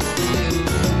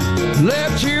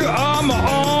 Left here on my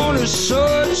own, and so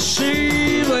it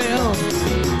seems. Well,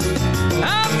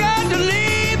 I've got to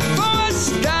leave before I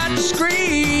start to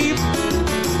scream.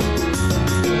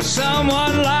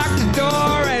 Someone locked the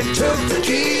door and took the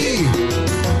key.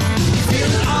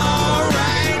 Feeling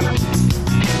alright.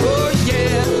 Oh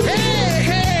yeah. Hey,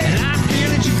 hey. And I feel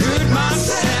that you good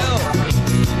myself.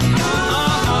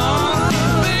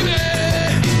 Baby.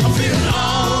 I'm feeling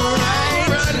alright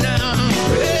right now.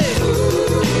 Hey.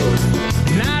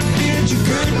 And I feel that you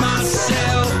good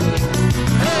myself.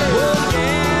 Hey. Oh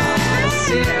yes,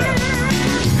 yeah.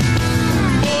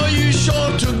 Boy, you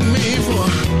sure took me for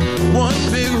one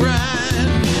big ride.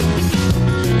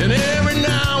 And every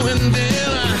now and then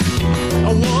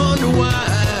I wonder why.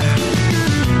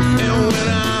 And when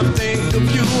I think of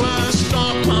you, I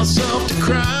start myself to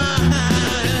cry.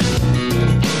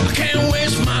 I can't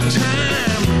waste my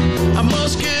time, I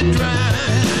must get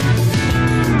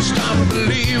dry. Stop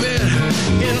believing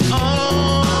in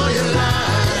all your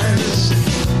lies.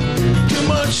 Too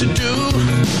much to do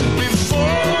before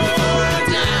I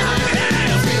die.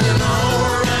 I'm feeling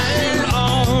alright,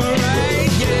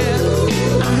 yeah.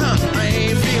 I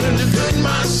ain't feeling too good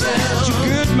myself. Too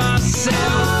good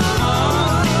myself.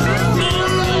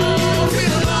 I'm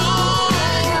feeling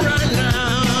alright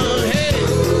now. Hey,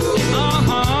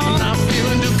 I'm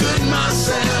feeling too good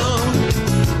myself.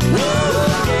 Whoa,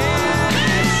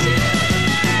 yes, yeah.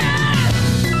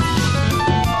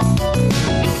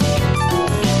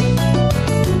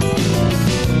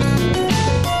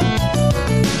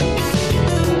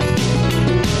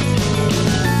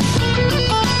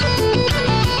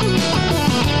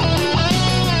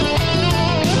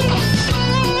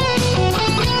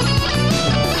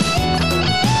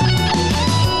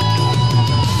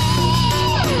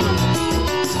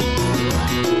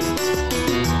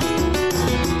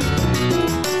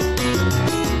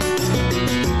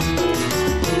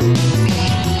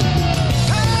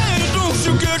 Hey, don't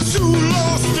you get too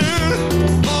lost in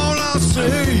all I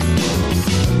say.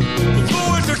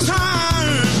 Though at the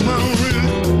time I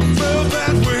really felt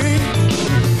that way,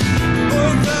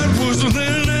 but that was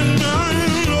then and I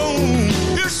know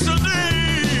it's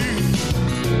today.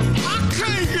 I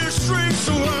can't get straight,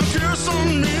 so I guess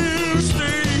I'm in to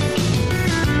stay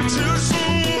till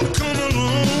someone come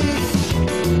along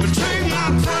and take my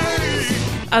place.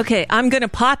 Okay, I'm going to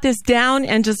pot this down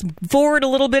and just forward a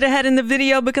little bit ahead in the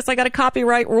video because I got a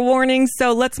copyright warning.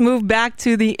 So let's move back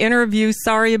to the interview.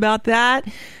 Sorry about that.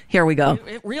 Here we go.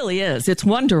 It really is. It's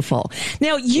wonderful.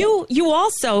 Now, you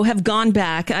also have gone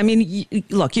back. I mean,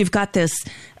 look, you've got this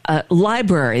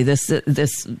library, this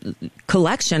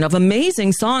collection of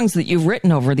amazing songs that you've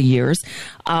written over the years,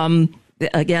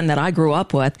 again, that I grew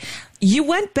up with. You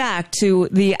went back to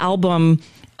the album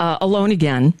Alone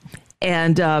Again.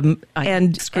 And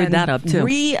screwed that up too.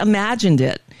 Reimagined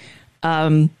it.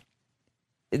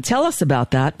 Tell us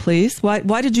about that, please. Why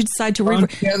did you decide to Alone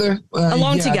Together?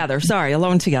 Alone Together. Sorry,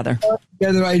 Alone Together.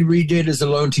 Together, I redid as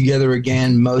Alone Together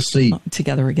Again, mostly.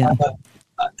 Together Again.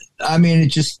 I mean, it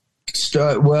just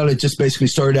basically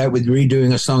started out with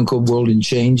redoing a song called World in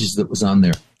Changes that was on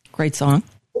there. Great song.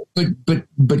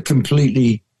 But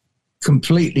completely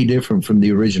different from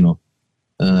the original.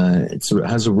 It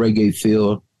has a reggae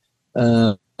feel.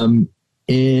 And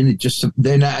it just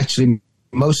then actually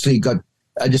mostly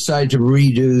I decided to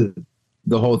redo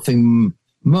the whole thing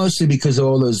mostly because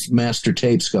all those master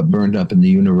tapes got burned up in the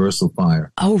Universal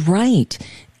fire. Oh, right.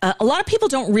 A lot of people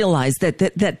don't realize that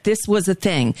this was a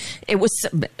thing. It was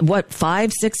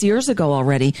 5-6 years ago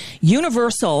already.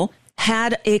 Universal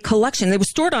had a collection. They were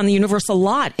stored on the Universal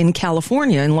lot in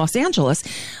California, in Los Angeles,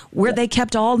 where they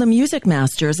kept all the music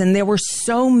masters, and there were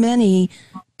so many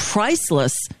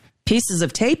priceless pieces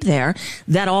of tape there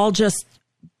that all just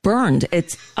burned.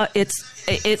 It's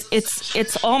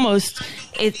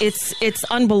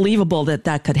unbelievable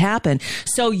that could happen.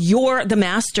 So the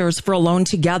masters for Alone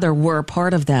Together were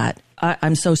part of that.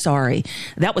 I'm so sorry.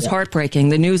 That was heartbreaking.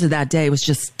 The news of that day was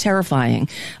just terrifying.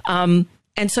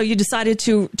 And so you decided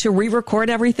to re-record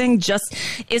everything.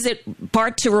 Is it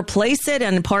part to replace it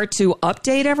and part to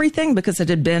update everything because it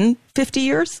had been 50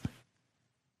 years?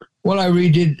 Well, I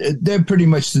redid.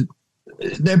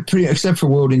 Except for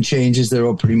wording changes, they're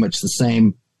all pretty much the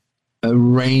same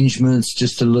arrangements,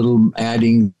 just a little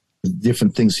adding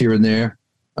different things here and there.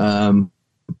 John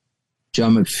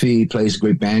McPhee plays a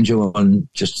great banjo on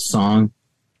just a song.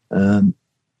 But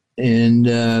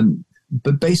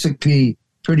basically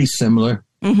pretty similar.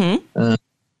 Mm-hmm.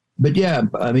 But yeah,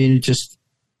 I mean, it just,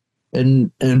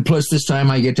 and plus this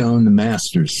time I get to own the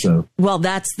masters. So, well,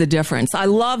 that's the difference. I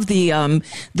love the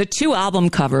 2 album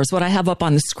covers. What I have up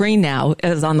on the screen now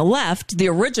is on the left, the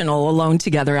original Alone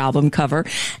Together album cover,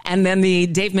 and then the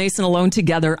Dave Mason Alone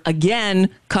Together again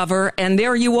cover. And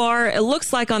there you are. It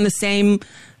looks like on the same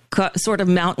sort of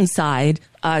mountainside,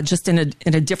 just in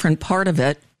a different part of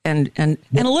it, and a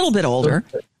little bit older.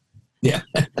 Yeah.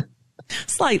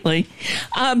 Slightly.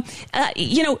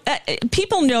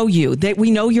 People know you. We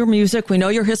know your music. We know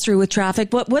your history with Traffic.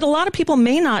 But what a lot of people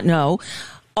may not know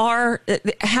are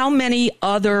how many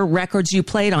other records you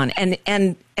played on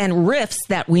and riffs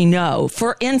that we know.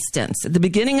 For instance, at the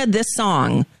beginning of this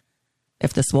song,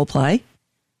 if this will play,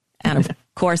 and of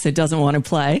course it doesn't want to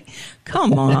play.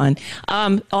 Come on.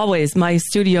 Always, my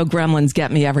studio gremlins get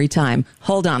me every time.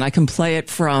 Hold on. I can play it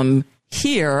from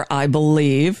here, I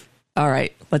believe. All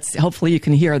right. Hopefully you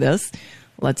can hear this.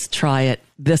 Let's try it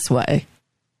this way.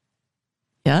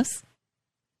 Yes?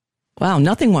 Wow,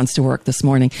 nothing wants to work this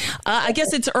morning. I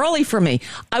guess it's early for me.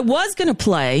 I was going to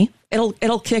play.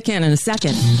 It'll kick in a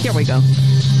second. Here we go.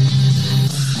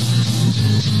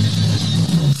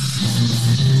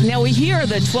 Now we hear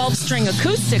the 12-string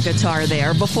acoustic guitar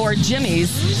there before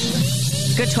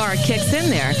Jimmy's guitar kicks in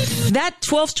there. That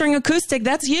 12-string acoustic,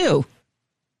 that's you.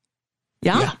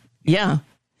 Yeah? Yeah.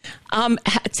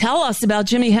 Tell us about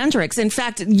Jimi Hendrix. In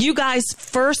fact, you guys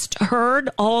first heard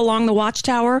All Along the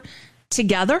Watchtower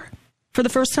together for the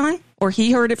first time? Or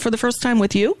he heard it for the first time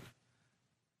with you?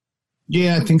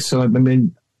 Yeah, I think so. I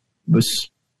mean, it was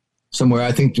somewhere.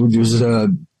 I think it was a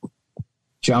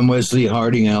John Wesley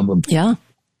Harding album. Yeah.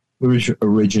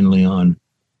 Originally on.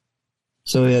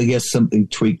 So I guess something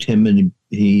tweaked him and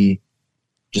he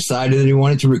decided that he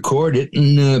wanted to record it.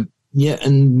 And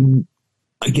and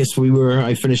I guess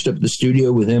I finished up the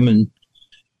studio with him, and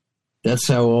that's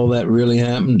how all that really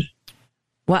happened.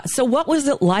 Wow. So what was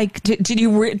it like? Did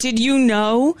you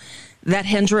know that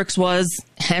Hendrix was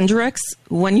Hendrix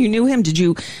when you knew him? Did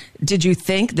you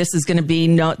think this man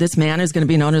is going to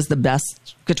be known as the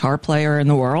best guitar player in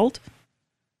the world?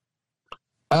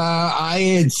 I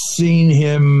had seen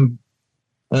him,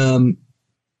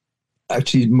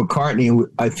 actually McCartney.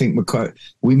 I think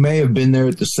we may have been there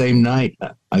at the same night.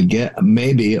 I get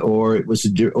maybe, or it was a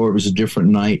different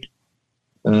night.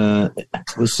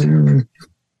 Was there?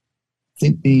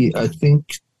 I think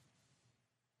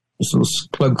this little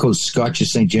club called Scotch of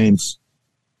St. James.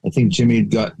 I think Jimmy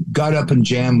got up and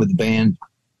jammed with the band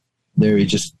there. He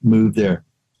just moved there.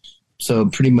 So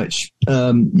pretty much,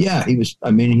 he was.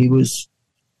 I mean, he was.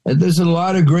 There's a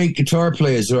lot of great guitar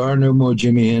players. There are no more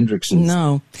Jimi Hendrixes.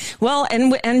 No. Well,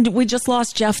 and we just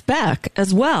lost Jeff Beck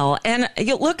as well. And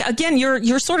look, again,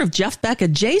 you're sort of Jeff Beck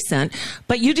adjacent,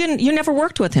 but you never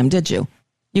worked with him, did you?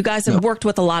 You guys have worked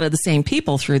with a lot of the same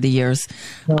people through the years.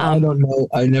 No, I don't know.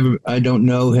 I don't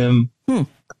know him. I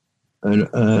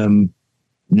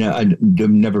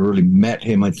never really met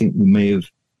him. I think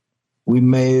we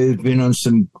may have been on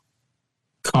some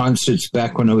concerts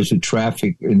back when I was with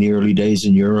Traffic in the early days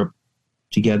in Europe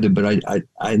together, but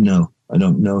I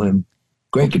don't know him.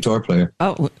 Great guitar player.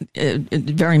 Oh,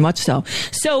 very much so.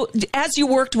 So as you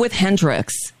worked with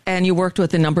Hendrix and you worked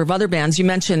with a number of other bands, you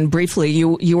mentioned briefly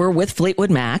you were with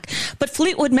Fleetwood Mac, but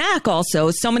Fleetwood Mac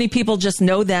also, so many people just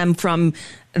know them from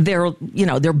their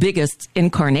biggest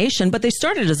incarnation, but they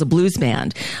started as a blues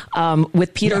band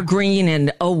with Peter Green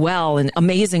and Oh Well, and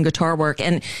amazing guitar work.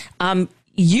 And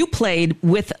you played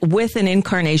with an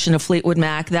incarnation of Fleetwood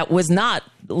Mac that was not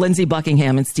Lindsey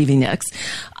Buckingham and Stevie Nicks.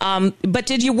 But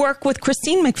did you work with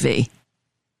Christine McVie?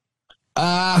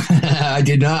 I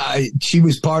did not. She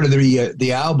was part of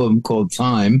the album called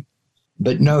Time,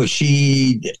 but no,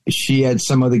 she had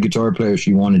some other guitar player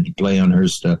she wanted to play on her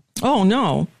stuff. Oh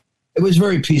no! It was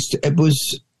very peaceful. It's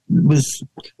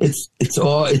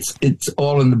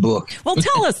all in the book. Well,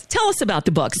 tell us about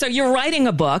the book. So you're writing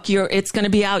a book. It's going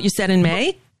to be out, you said, in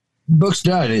May? The book's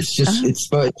done. It's just it's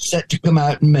set to come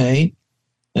out in May,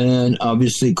 and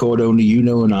obviously called Only You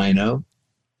Know and I Know.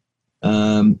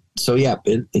 So yeah,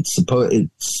 it's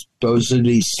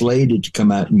supposedly slated to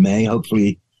come out in May.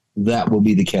 Hopefully that will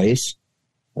be the case,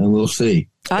 and we'll see.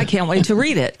 I can't wait to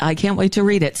read it. I can't wait to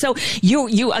read it. So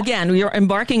you again, you're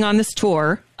embarking on this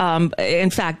tour. In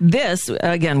fact, this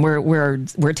again,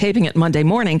 we're taping it Monday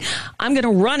morning. I'm going to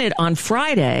run it on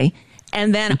Friday,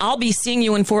 and then I'll be seeing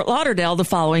you in Fort Lauderdale the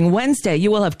following Wednesday.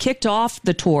 You will have kicked off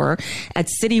the tour at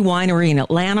City Winery in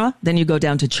Atlanta. Then you go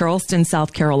down to Charleston,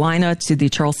 South Carolina, to the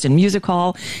Charleston Music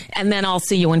Hall, and then I'll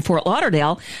see you in Fort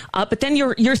Lauderdale. But then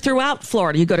you're throughout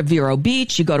Florida. You go to Vero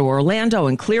Beach, you go to Orlando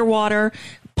and Clearwater,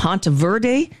 Ponte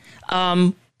Verde,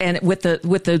 and with the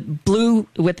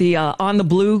On the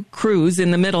Blue cruise in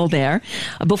the middle there,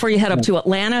 before you head up to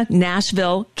Atlanta,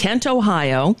 Nashville, Kent,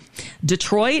 Ohio,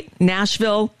 Detroit,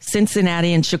 Nashville,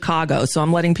 Cincinnati, and Chicago. So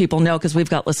I'm letting people know, because we've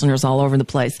got listeners all over the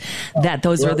place, that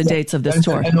those are the dates of this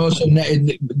tour. And also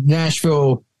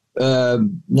Nashville,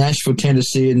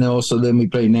 Tennessee, and also then we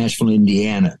play Nashville,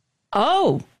 Indiana.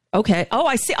 Oh, okay. Oh,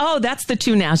 I see. Oh, that's the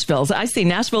two Nashvilles. I see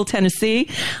Nashville, Tennessee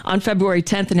on February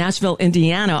 10th, and Nashville,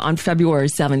 Indiana on February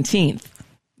 17th.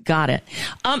 Got it.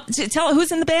 Tell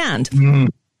who's in the band.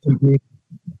 Mm-hmm.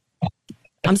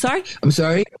 I'm sorry? I'm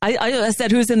sorry? I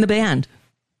said who's in the band.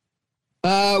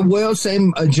 Well,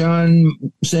 John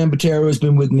Sambatero has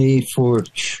been with me for,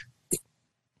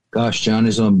 John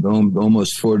is on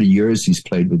almost 40 years he's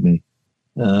played with me.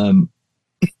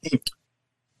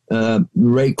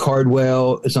 Ray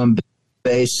Cardwell is on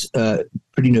bass,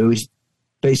 pretty new. He's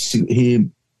basically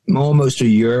almost a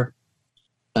year.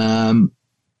 And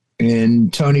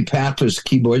Tony Papler's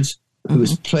keyboards, who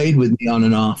has played with me on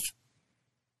and off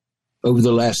over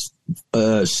the last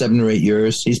 7 or 8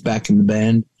 years. He's back in the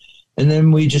band. And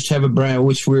then we just have a brand,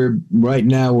 which we're right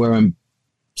now where I'm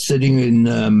sitting in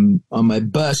on my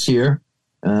bus here.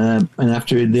 And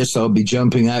after this, I'll be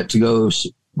jumping out to go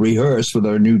rehearse with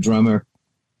our new drummer,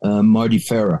 Marty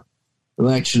Farah, who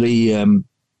actually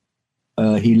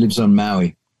he lives on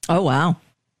Maui. Oh, wow.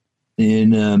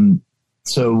 And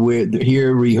so we're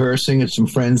here rehearsing at some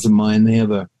friends of mine. They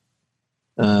have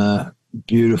a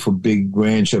beautiful big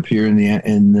ranch up here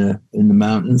in the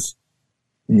mountains,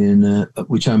 in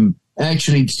which I'm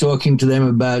actually talking to them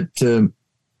about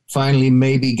finally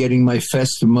maybe getting my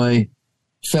festival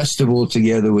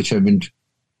together, which I've been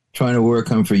trying to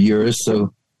work on for years.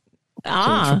 So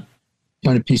trying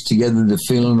to piece together the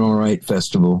Feeling All Right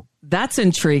Festival. That's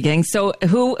intriguing. So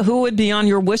who would be on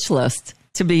your wish list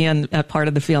to be in a part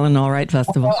of the Feeling All Right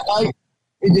Festival?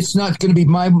 It's not going to be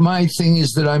my thing.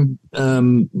 Is that I've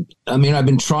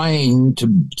been trying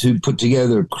to put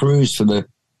together a cruise for the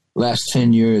last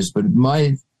 10 years, but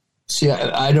I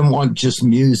don't want just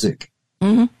music.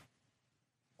 Mm-hmm.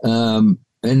 And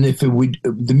if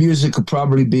the music will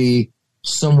probably be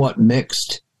somewhat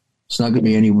mixed. It's not going to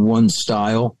be any one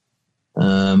style.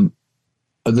 Other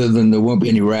than there won't be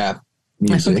any rap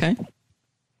music. Okay.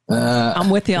 I'm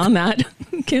with you on that.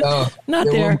 Not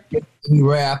there. Won't be any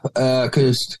rap, but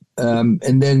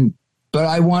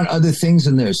I want other things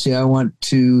in there. See, I want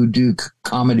to do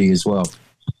comedy as well.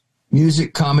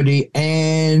 Music, comedy,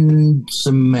 and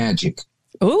some magic.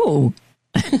 Oh,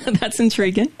 that's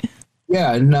intriguing.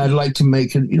 Yeah, and I'd like to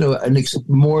make it,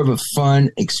 more of a fun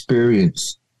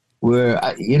experience where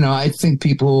I think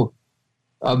people,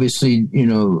 obviously,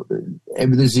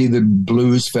 there's either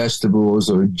blues festivals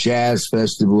or jazz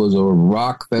festivals or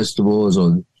rock festivals,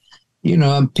 or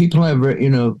people have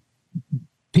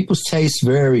people's tastes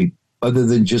vary other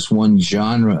than just one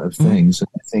genre of things.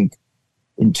 Mm-hmm. I think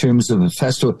in terms of a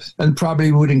festival, and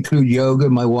probably would include yoga.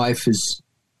 My wife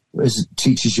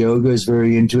teaches yoga, is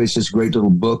very into it. It's this great little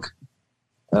book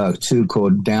too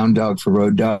called Down Dog for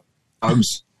Road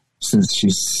Dogs, since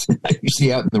she's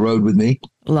usually out in the road with me.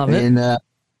 Love it. And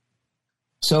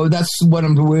so that's what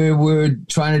we're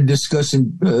trying to discuss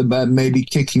about maybe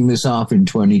kicking this off in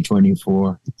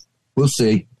 2024. We'll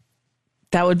see.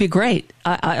 That would be great.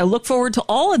 I look forward to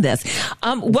all of this.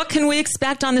 What can we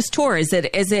expect on this tour?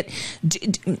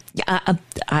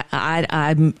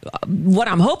 What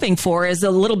I'm hoping for is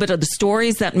a little bit of the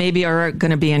stories that maybe are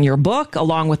going to be in your book,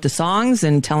 along with the songs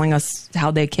and telling us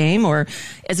how they came, or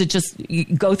is it just you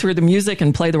go through the music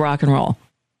and play the rock and roll?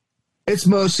 It's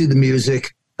mostly the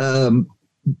music.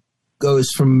 Goes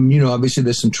from, obviously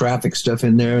there's some traffic stuff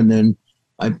in there, and then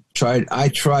I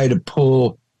try to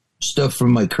pull stuff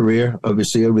from my career,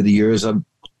 obviously, over the years.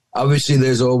 Obviously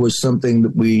there's always something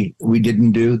that we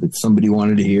didn't do that somebody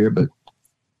wanted to hear, but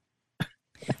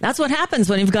that's what happens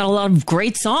when you've got a lot of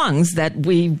great songs that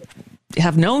we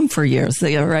have known for years,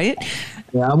 right?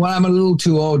 Yeah, well, I'm a little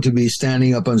too old to be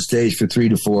standing up on stage for 3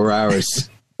 to 4 hours.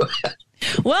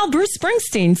 Well, Bruce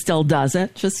Springsteen still does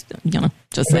it. Just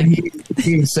saying.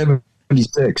 He in 70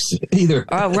 76 either.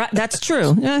 Oh, right. That's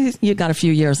true. Yeah, you got a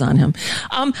few years on him.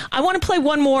 I want to play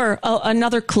one more,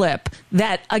 another clip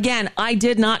that, again, I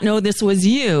did not know this was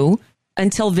you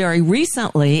until very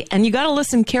recently. And you got to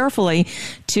listen carefully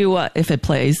to if it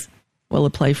plays. Will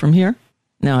it play from here?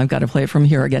 No, I've got to play it from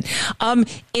here again.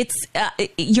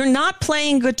 You're not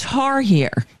playing guitar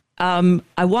here.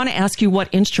 I want to ask you what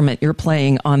instrument you're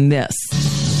playing on this.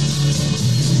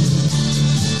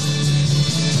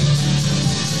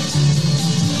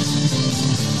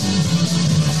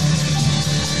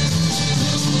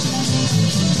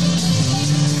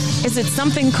 Is it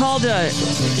something called a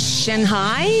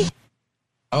Shanghai?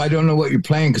 Oh, I don't know what you're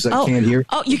playing because I can't hear.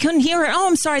 Oh, you couldn't hear it? Oh,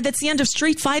 I'm sorry. That's the end of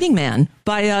Street Fighting Man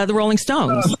by the Rolling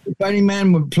Stones. Street Fighting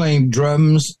Man, we're playing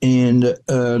drums and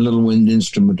a little wind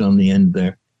instrument on the end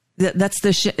there. That's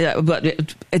the but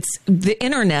it's the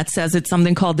internet says it's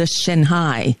something called the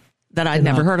Shanghai that I'd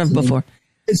never heard of before.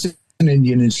 It's an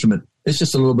Indian instrument. It's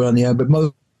just a little bit on the end, but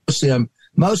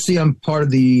mostly I'm part of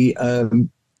the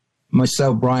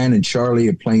myself, Brian, and Charlie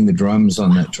are playing the drums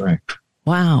on that track.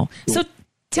 Wow! So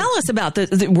tell us about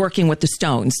the working with the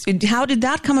Stones. How did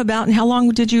that come about, and how long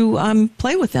did you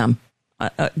play with them?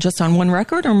 Just on one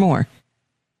record or more?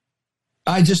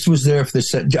 I just was there for the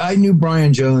set. I knew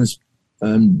Brian Jones.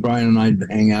 Brian and I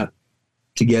hang out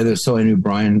together, so I knew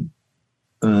Brian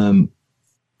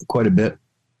quite a bit.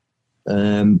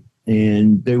 And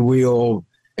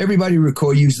everybody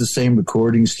use the same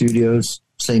recording studios,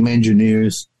 same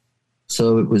engineers.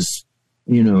 So it was,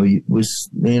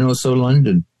 so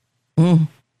London.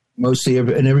 Mostly,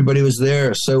 and everybody was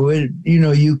there. So,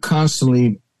 you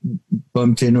constantly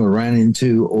bumped in or ran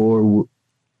into, or,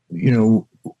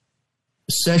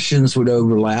 sessions would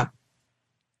overlap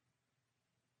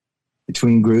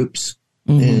between groups.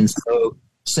 And so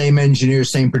same engineer,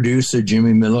 same producer,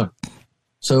 Jimmy Miller.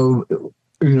 So,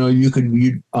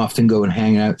 you'd often go and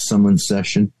hang out at someone's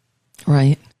session.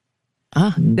 Right.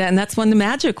 And that's when the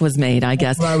magic was made, I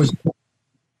guess.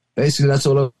 That's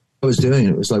all I was doing.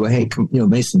 It was like, well, hey,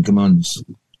 Mason, come on, just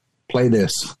play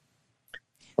this.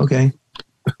 Okay.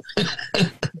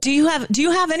 Do you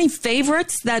have any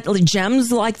favorites,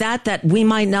 gems like that we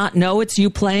might not know it's you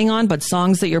playing on, but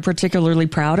songs that you're particularly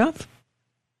proud of?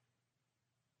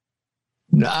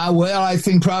 Well, I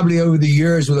think probably over the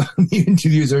years with the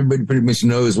interviews, everybody pretty much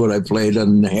knows what I played on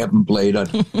and haven't played on.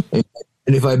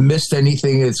 And if I missed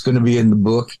anything, it's going to be in the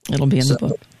book. It'll be in the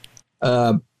book.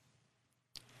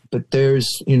 But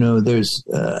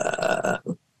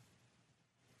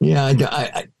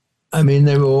I mean,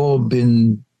 they've all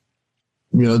been,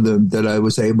 that I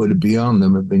was able to be on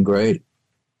them have been great.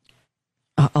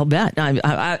 I'll bet.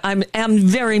 I'm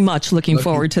very much looking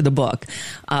forward to the book.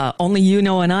 Only you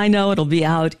know and I know. It'll be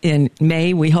out in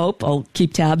May, we hope. I'll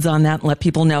keep tabs on that and let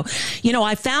people know.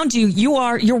 I found you.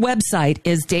 Your website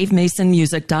is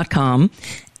davemasonmusic.com.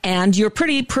 And you're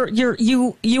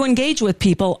you engage with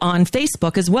people on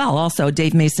Facebook as well. Also,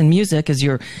 Dave Mason Music is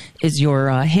your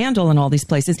handle in all these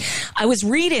places. I was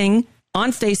reading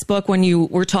on Facebook when you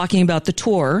were talking about the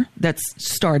tour that's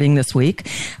starting this week.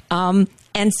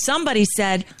 And somebody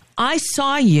said, I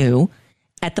saw you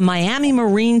at the Miami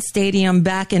Marine Stadium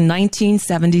back in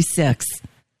 1976.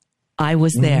 I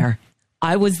was there.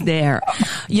 I was there.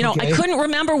 I couldn't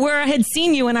remember where I had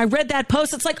seen you, and I read that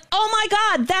post. It's like, oh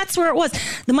my God, that's where it was.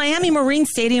 The Miami Marine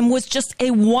Stadium was just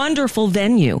a wonderful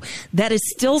venue that is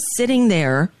still sitting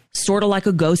there, sort of like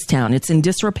a ghost town. It's in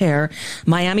disrepair.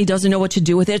 Miami doesn't know what to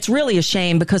do with it. It's really a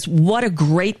shame because what a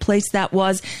great place that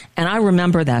was, and I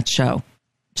remember that show.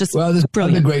 Just there's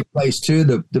brilliant. Another great place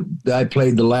too. I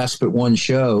played the last but one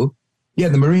show. Yeah,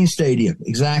 the Marine Stadium,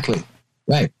 exactly.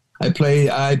 Right. I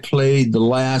played the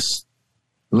last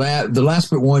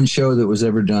but one show that was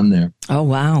ever done there. Oh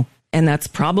wow! And that's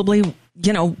probably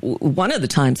one of the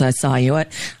times I saw you. I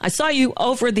saw you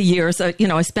over the years.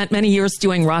 I spent many years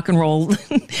doing rock and roll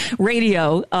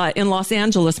radio in Los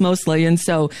Angeles mostly, and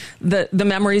so the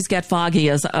memories get foggy,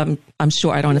 as I'm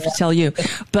sure I don't have to tell you.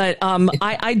 But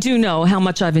I do know how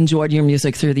much I've enjoyed your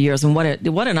music through the years, and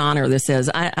what an honor this is.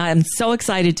 I'm so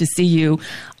excited to see you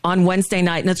on Wednesday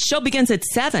night, and the show begins at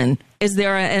 7. Is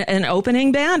there an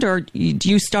opening band, or do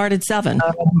you start at 7?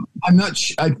 I'm not.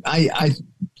 I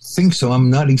think so.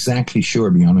 I'm not exactly sure,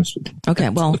 to be honest with you. Okay,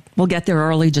 well, we'll get there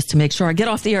early just to make sure. I get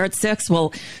off the air at 6.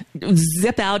 We'll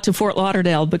zip out to Fort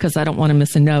Lauderdale because I don't want to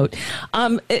miss a note.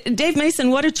 Dave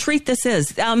Mason, what a treat this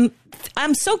is. I'm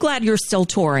so glad you're still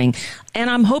touring,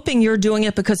 and I'm hoping you're doing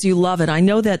it because you love it. I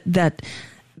know that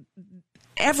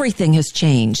everything has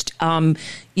changed.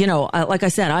 Like I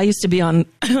said, I used to be on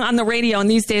the radio, and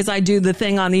these days I do the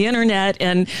thing on the internet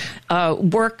and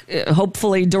work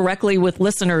hopefully directly with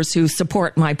listeners who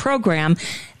support my program.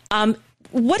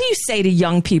 What do you say to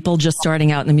young people just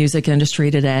starting out in the music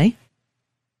industry today?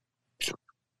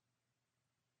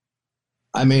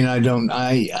 I mean,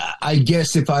 I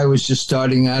guess if I was just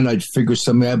starting out, I'd figure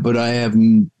something out, but I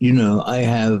haven't,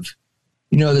 the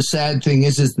sad thing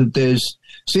is that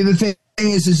the thing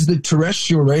is that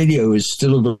terrestrial radio is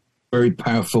still a very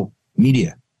powerful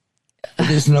media. But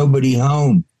there's nobody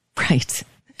home. Right.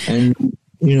 And,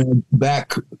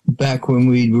 back when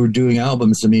we were doing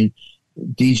albums, I mean,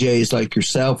 DJs like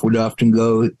yourself would often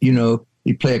go,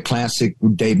 you play a classic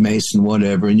with Dave Mason,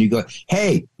 whatever, and you go,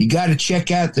 hey, you got to check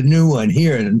out the new one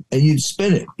here. And you'd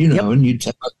spin it, and you'd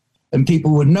tell, and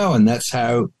people would know. And that's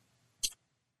how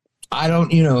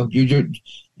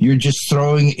you're just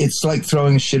throwing, it's like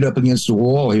throwing shit up against the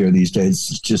wall here these days.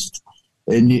 It's just,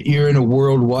 and you're in a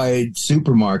worldwide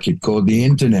supermarket called the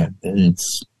internet.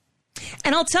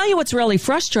 And I'll tell you what's really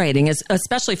frustrating is,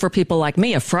 especially for people like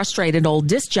me, a frustrated old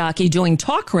disc jockey doing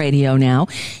talk radio now,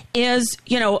 is,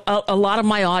 a lot of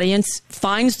my audience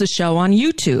finds the show on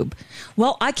YouTube.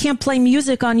 Well, I can't play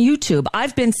music on YouTube.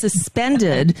 I've been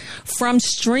suspended from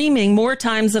streaming more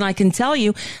times than I can tell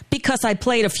you because I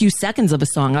played a few seconds of a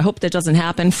song. I hope that doesn't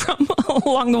happen from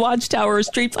Along the Watchtower or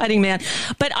Street Fighting Man,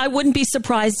 but I wouldn't be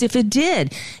surprised if it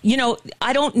did.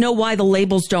 I don't know why the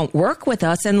labels don't work with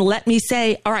us and let me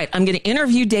say, all right, I'm going to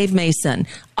interview Dave Mason.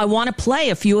 I want to play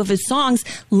a few of his songs.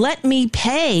 Let me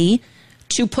pay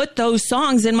to put those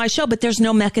songs in my show, but there's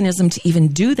no mechanism to even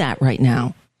do that right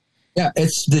now. Yeah,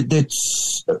 the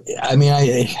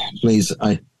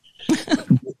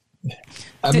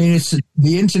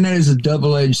internet is a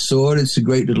double-edged sword. It's a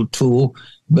great little tool,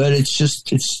 but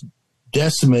it's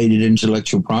decimated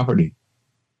intellectual property.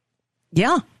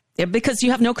 Yeah, because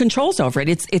you have no controls over it.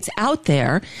 It's out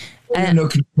there. No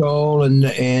control, and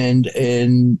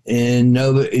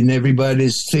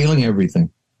everybody's stealing everything.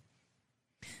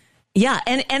 Yeah,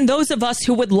 and those of us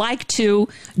who would like to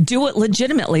do it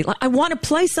legitimately, I want to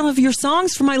play some of your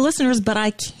songs for my listeners, but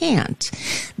I can't.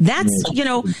 That's,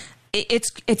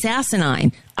 it's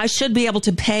asinine. I should be able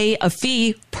to pay a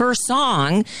fee per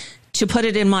song to put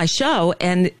it in my show,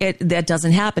 and that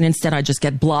doesn't happen. Instead, I just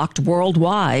get blocked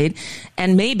worldwide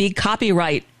and maybe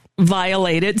copyright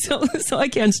violated, so I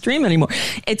can't stream anymore.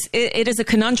 It is a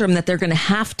conundrum that they're going to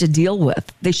have to deal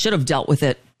with. They should have dealt with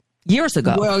it years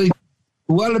ago.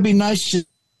 Well, it'd be nice just,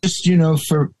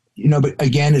 but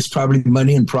again, it's probably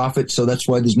money and profit. So that's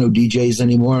why there's no DJs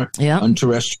anymore on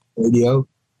terrestrial radio.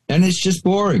 And it's just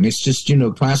boring. It's just,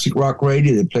 classic rock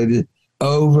radio. They play it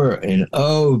over and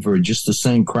over, just the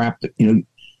same crap that,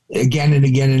 again and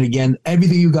again and again,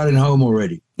 everything you got at home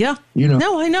already. Yeah.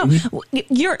 No, I know.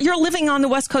 You're living on the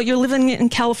West Coast. You're living in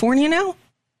California now?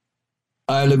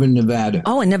 I live in Nevada.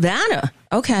 Oh, in Nevada.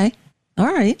 Okay.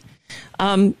 All right.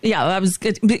 I was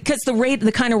good because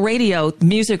the kind of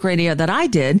music radio that I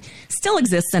did still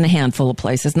exists in a handful of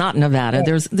places, not in Nevada.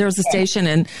 There's a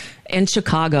station in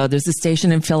Chicago. There's a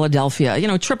station in Philadelphia,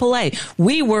 AAA.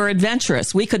 We were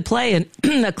adventurous. We could play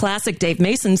a classic Dave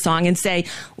Mason song and say,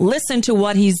 listen to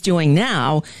what he's doing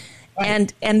now.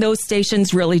 And those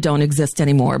stations really don't exist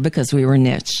anymore because we were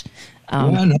niche.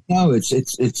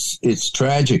 It's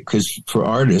tragic because for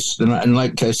artists, and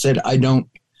like I said, I don't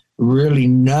really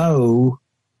know.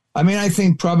 I mean, I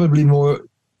think probably more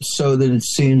so than it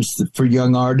seems that for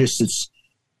young artists,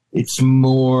 it's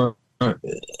more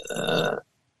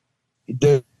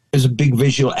there's a big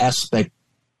visual aspect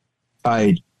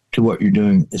tied to what you're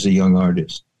doing as a young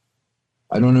artist.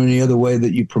 I don't know any other way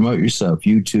that you promote yourself,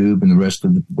 YouTube and the rest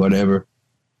of whatever,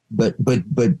 but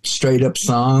straight up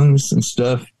songs and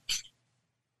stuff.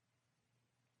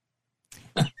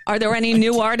 Are there any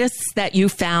new artists that you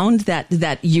found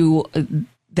that you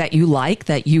like,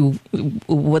 that you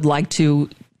would like to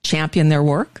champion their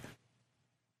work?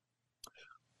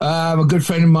 A good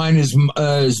friend of mine is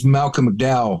Malcolm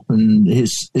McDowell, and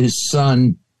his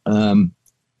son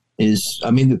is,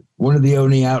 one of the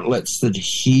only outlets that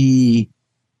he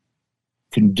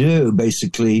can do,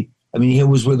 basically. I mean, he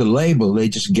was with a label. They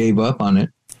just gave up on it.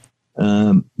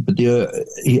 But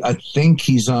I think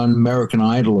he's on American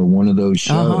Idol or one of those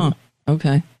shows. Uh-huh.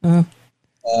 Okay.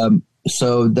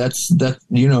 So that's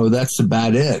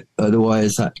about it.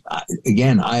 Otherwise, I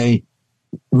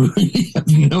really have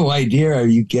no idea how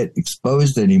you get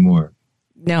exposed anymore.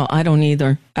 No, I don't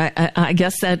either. I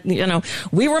guess that,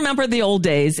 we remember the old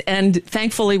days, and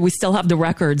thankfully we still have the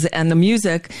records, and the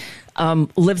music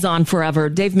lives on forever.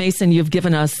 Dave Mason, you've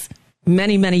given us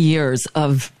many, many years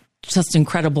of just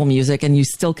incredible music, and you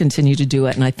still continue to do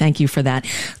it. And I thank you for that.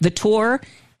 The tour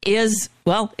is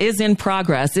in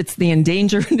progress. It's the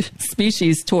Endangered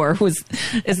Species Tour.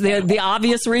 Is the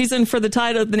obvious reason for the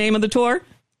title, the name of the tour?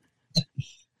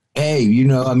 Hey,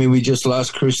 we just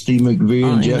lost Christy McVie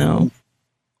and Jeff.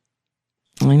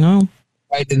 I know.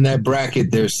 Right in that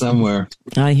bracket there somewhere.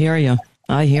 I hear you.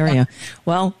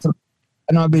 Well,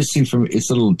 and obviously it's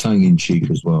a little tongue in cheek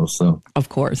as well. So of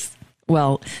course.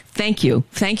 Well, thank you.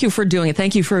 Thank you for doing it.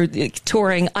 Thank you for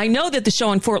touring. I know that the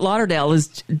show in Fort Lauderdale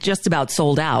is just about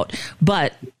sold out,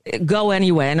 but go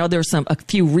anyway. I know there's a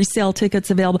few resale tickets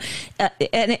available,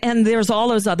 and there's all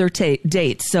those other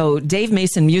dates. So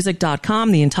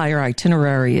DaveMasonMusic.com, the entire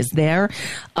itinerary is there.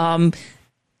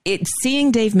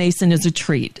 Seeing Dave Mason is a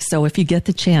treat. So if you get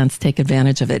the chance, take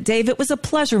advantage of it. Dave, it was a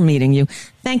pleasure meeting you.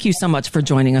 Thank you so much for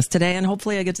joining us today, and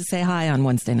hopefully I get to say hi on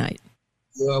Wednesday night.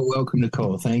 You are welcome,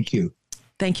 Nicole. Thank you.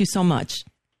 Thank you so much.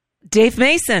 Dave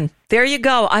Mason, there you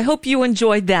go. I hope you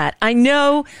enjoyed that. I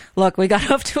know, look, we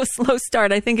got off to a slow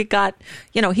start. I think it got,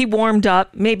 he warmed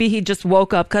up. Maybe he just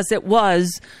woke up because it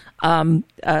was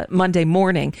Monday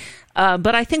morning.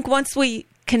 But I think once we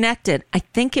connected, I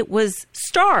think it was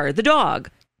Star, the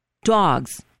dog.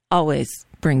 Dogs always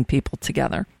bring people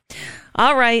together.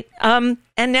 All right. And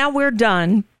now we're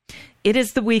done. It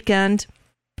is the weekend.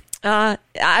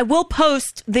 I will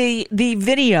post the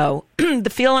video,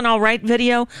 the Feeling All Right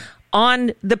video,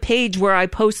 on the page where I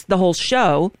post the whole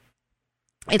show.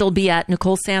 It'll be at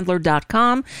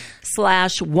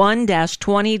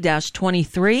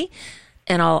NicoleSandler.com/1-20-23.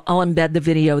 And I'll embed the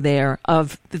video there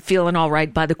of the Feeling All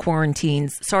Right by the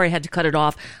Quarantines. Sorry, I had to cut it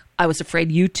off. I was afraid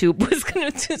YouTube was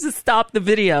going to stop the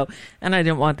video, and I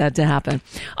didn't want that to happen.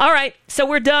 All right, so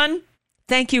we're done.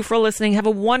 Thank you for listening. Have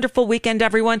a wonderful weekend,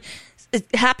 everyone.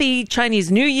 Happy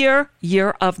Chinese New Year,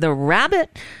 Year of the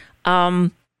Rabbit.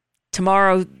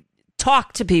 Tomorrow,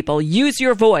 talk to people. Use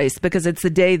your voice, because it's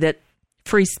the day that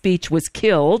free speech was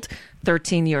killed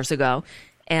 13 years ago.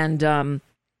 And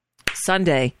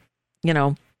Sunday,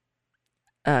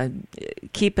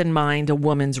 keep in mind a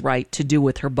woman's right to do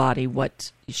with her body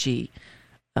what she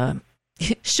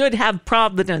should have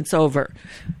providence over,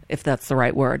 if that's the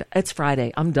right word. It's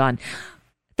Friday. I'm done.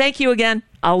 Thank you again.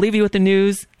 I'll leave you with the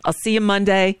news. I'll see you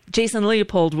Monday. Jason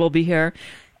Leopold will be here.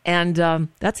 And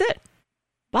that's it.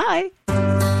 Bye.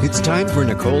 It's time for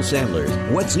Nicole Sandler's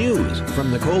What's News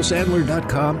from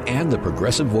NicoleSandler.com and the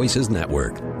Progressive Voices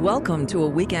Network. Welcome to a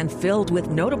weekend filled with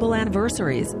notable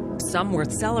anniversaries. Some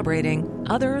worth celebrating,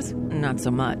 others not so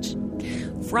much.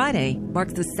 Friday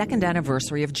marks the second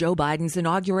anniversary of Joe Biden's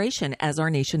inauguration as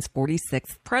our nation's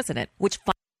 46th president, which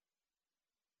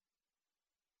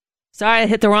Sorry, I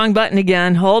hit the wrong button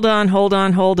again. Hold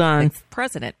on.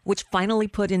 President, which finally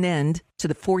put an end to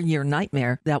the 4-year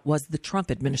nightmare that was the Trump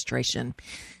administration.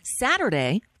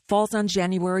 Saturday falls on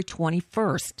January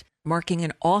 21st, marking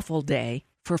an awful day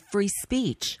for free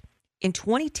speech. In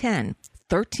 2010,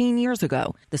 13 years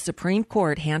ago, the Supreme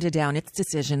Court handed down its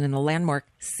decision in the landmark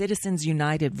Citizens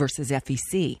United versus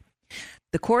FEC.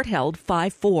 The court held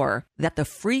 5-4 that the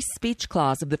free speech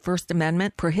clause of the First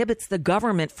Amendment prohibits the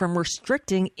government from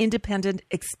restricting independent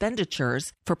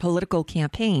expenditures for political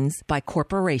campaigns by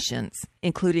corporations,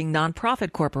 including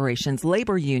nonprofit corporations,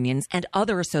 labor unions, and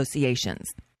other associations.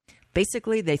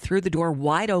 Basically, they threw the door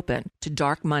wide open to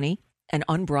dark money and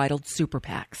unbridled super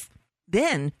PACs.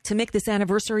 Then, to make this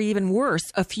anniversary even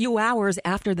worse, a few hours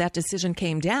after that decision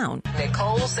came down,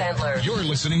 Nicole Sandler. You're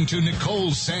listening to Nicole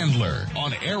Sandler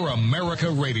on Air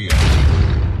America Radio.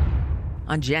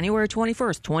 On January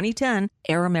 21st, 2010,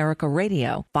 Air America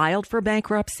Radio filed for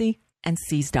bankruptcy and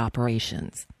ceased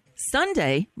operations.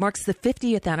 Sunday marks the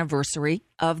 50th anniversary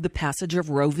of the passage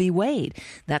of Roe v. Wade.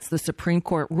 That's the Supreme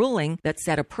Court ruling that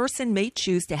said a person may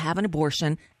choose to have an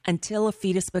abortion until a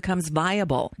fetus becomes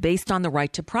viable, based on the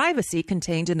right to privacy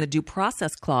contained in the Due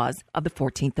Process Clause of the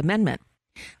 14th Amendment.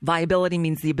 Viability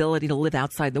means the ability to live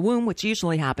outside the womb, which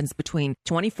usually happens between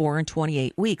 24 and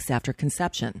 28 weeks after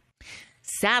conception.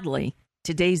 Sadly,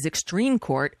 today's extreme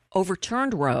court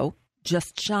overturned Roe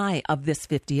just shy of this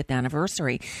 50th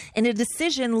anniversary, and a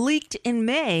decision leaked in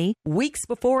May, weeks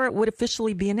before it would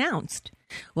officially be announced.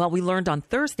 Well, we learned on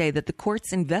Thursday that the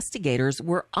court's investigators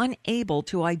were unable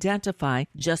to identify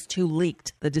just who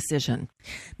leaked the decision.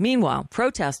 Meanwhile,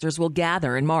 protesters will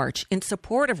gather in March in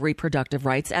support of reproductive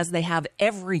rights, as they have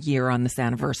every year on this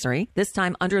anniversary, this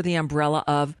time under the umbrella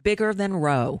of Bigger Than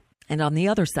Roe. And on the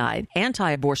other side,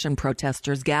 anti-abortion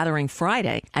protesters gathering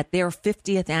Friday at their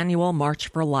 50th annual March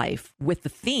for Life, with the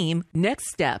theme, Next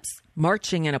Steps,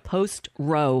 Marching in a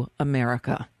Post-Roe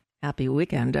America. Happy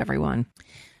weekend, everyone.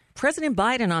 President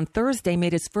Biden on Thursday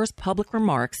made his first public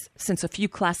remarks since a few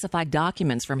classified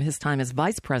documents from his time as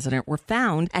vice president were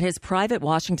found at his private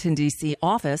Washington, D.C.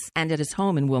 office and at his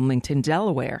home in Wilmington,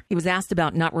 Delaware. He was asked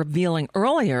about not revealing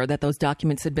earlier that those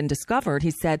documents had been discovered. He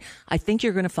said, "I think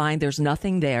you're going to find there's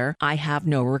nothing there. I have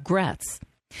no regrets."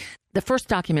 The first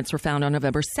documents were found on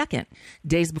November 2nd,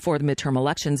 days before the midterm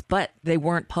elections, but they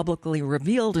weren't publicly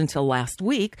revealed until last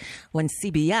week when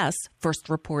CBS first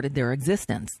reported their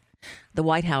existence. The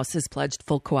White House has pledged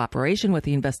full cooperation with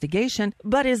the investigation,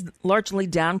 but is largely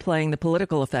downplaying the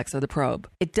political effects of the probe.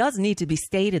 It does need to be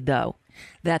stated, though,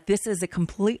 that this is a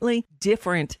completely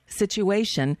different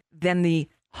situation than the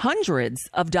hundreds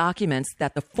of documents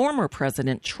that the former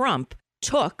President Trump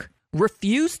took,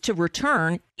 refused to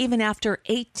return even after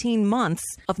 18 months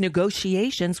of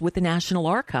negotiations with the National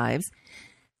Archives,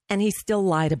 and he still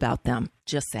lied about them.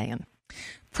 Just saying.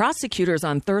 Prosecutors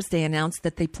on Thursday announced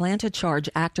that they plan to charge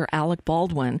actor Alec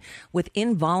Baldwin with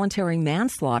involuntary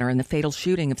manslaughter in the fatal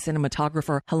shooting of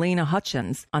cinematographer Helena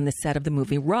Hutchins on the set of the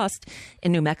movie Rust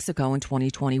in New Mexico in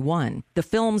 2021. The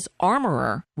film's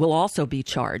armorer will also be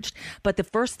charged, but the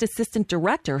first assistant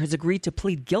director has agreed to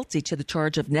plead guilty to the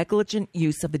charge of negligent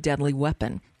use of a deadly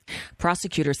weapon.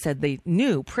 Prosecutors said they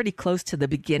knew pretty close to the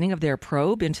beginning of their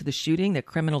probe into the shooting that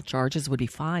criminal charges would be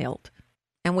filed.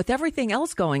 And with everything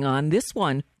else going on, this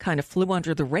one kind of flew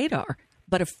under the radar.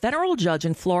 But a federal judge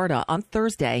in Florida on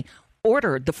Thursday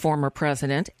ordered the former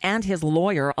president and his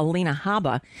lawyer, Alina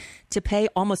Habba, to pay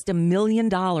almost $1 million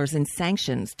in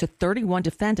sanctions to 31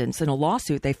 defendants in a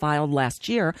lawsuit they filed last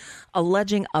year,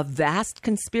 alleging a vast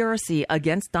conspiracy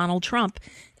against Donald Trump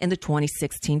in the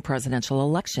 2016 presidential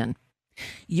election.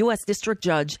 U.S. District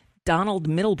Judge Donald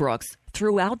Middlebrooks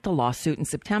threw out the lawsuit in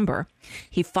September.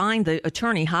 He fined the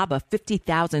attorney Habba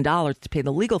 $50,000 to pay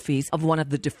the legal fees of one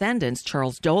of the defendants,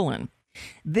 Charles Dolan.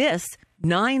 This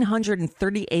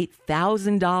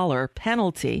 $938,000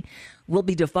 penalty will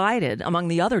be divided among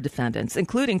the other defendants,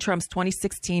 including Trump's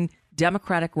 2016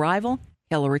 Democratic rival,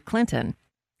 Hillary Clinton.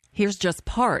 Here's just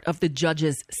part of the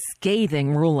judge's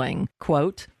scathing ruling.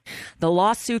 Quote, "The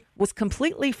lawsuit was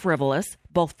completely frivolous,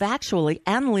 both factually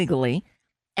and legally,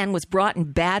 and was brought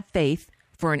in bad faith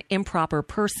for an improper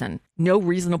person. No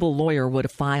reasonable lawyer would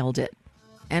have filed it."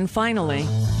 And finally,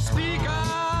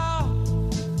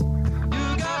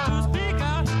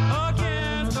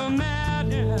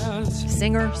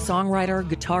 singer, songwriter,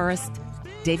 guitarist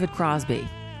David Crosby,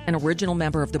 an original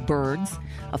member of the Byrds,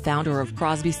 a founder of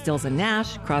Crosby, Stills &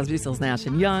 Nash, Crosby, Stills, Nash &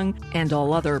 Young, and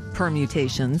all other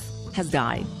permutations, has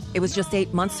died. It was just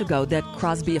 8 months ago that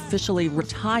Crosby officially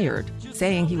retired,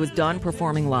 saying he was done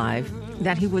performing live,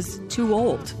 that he was too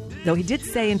old. Though he did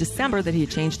say in December that he had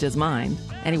changed his mind.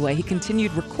 Anyway, he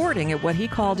continued recording at what he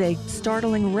called a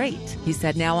startling rate. He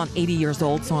said, "Now I'm 80 years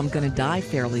old, so I'm going to die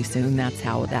fairly soon. That's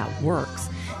how that works.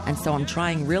 And so I'm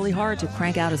trying really hard to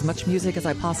crank out as much music as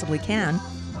I possibly can,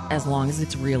 as long as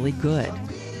it's really good."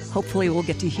 Hopefully we'll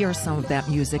get to hear some of that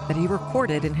music that he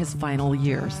recorded in his final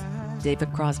years.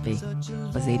 David Crosby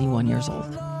was 81 years old.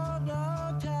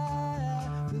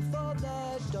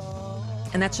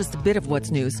 And that's just a bit of what's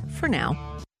news for now.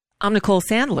 I'm Nicole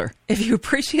Sandler. If you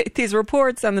appreciate these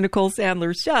reports on the Nicole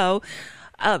Sandler Show,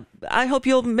 I hope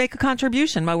you'll make a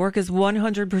contribution. My work is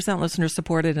 100% listener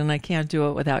supported, and I can't do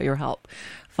it without your help.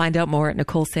 Find out more at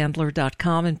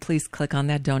NicoleSandler.com, and please click on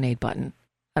that donate button.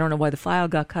 I don't know why the file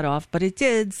got cut off, but it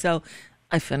did, so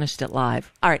I finished it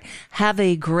live. All right. Have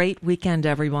a great weekend,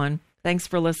 everyone. Thanks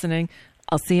for listening.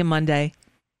 I'll see you Monday.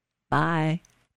 Bye.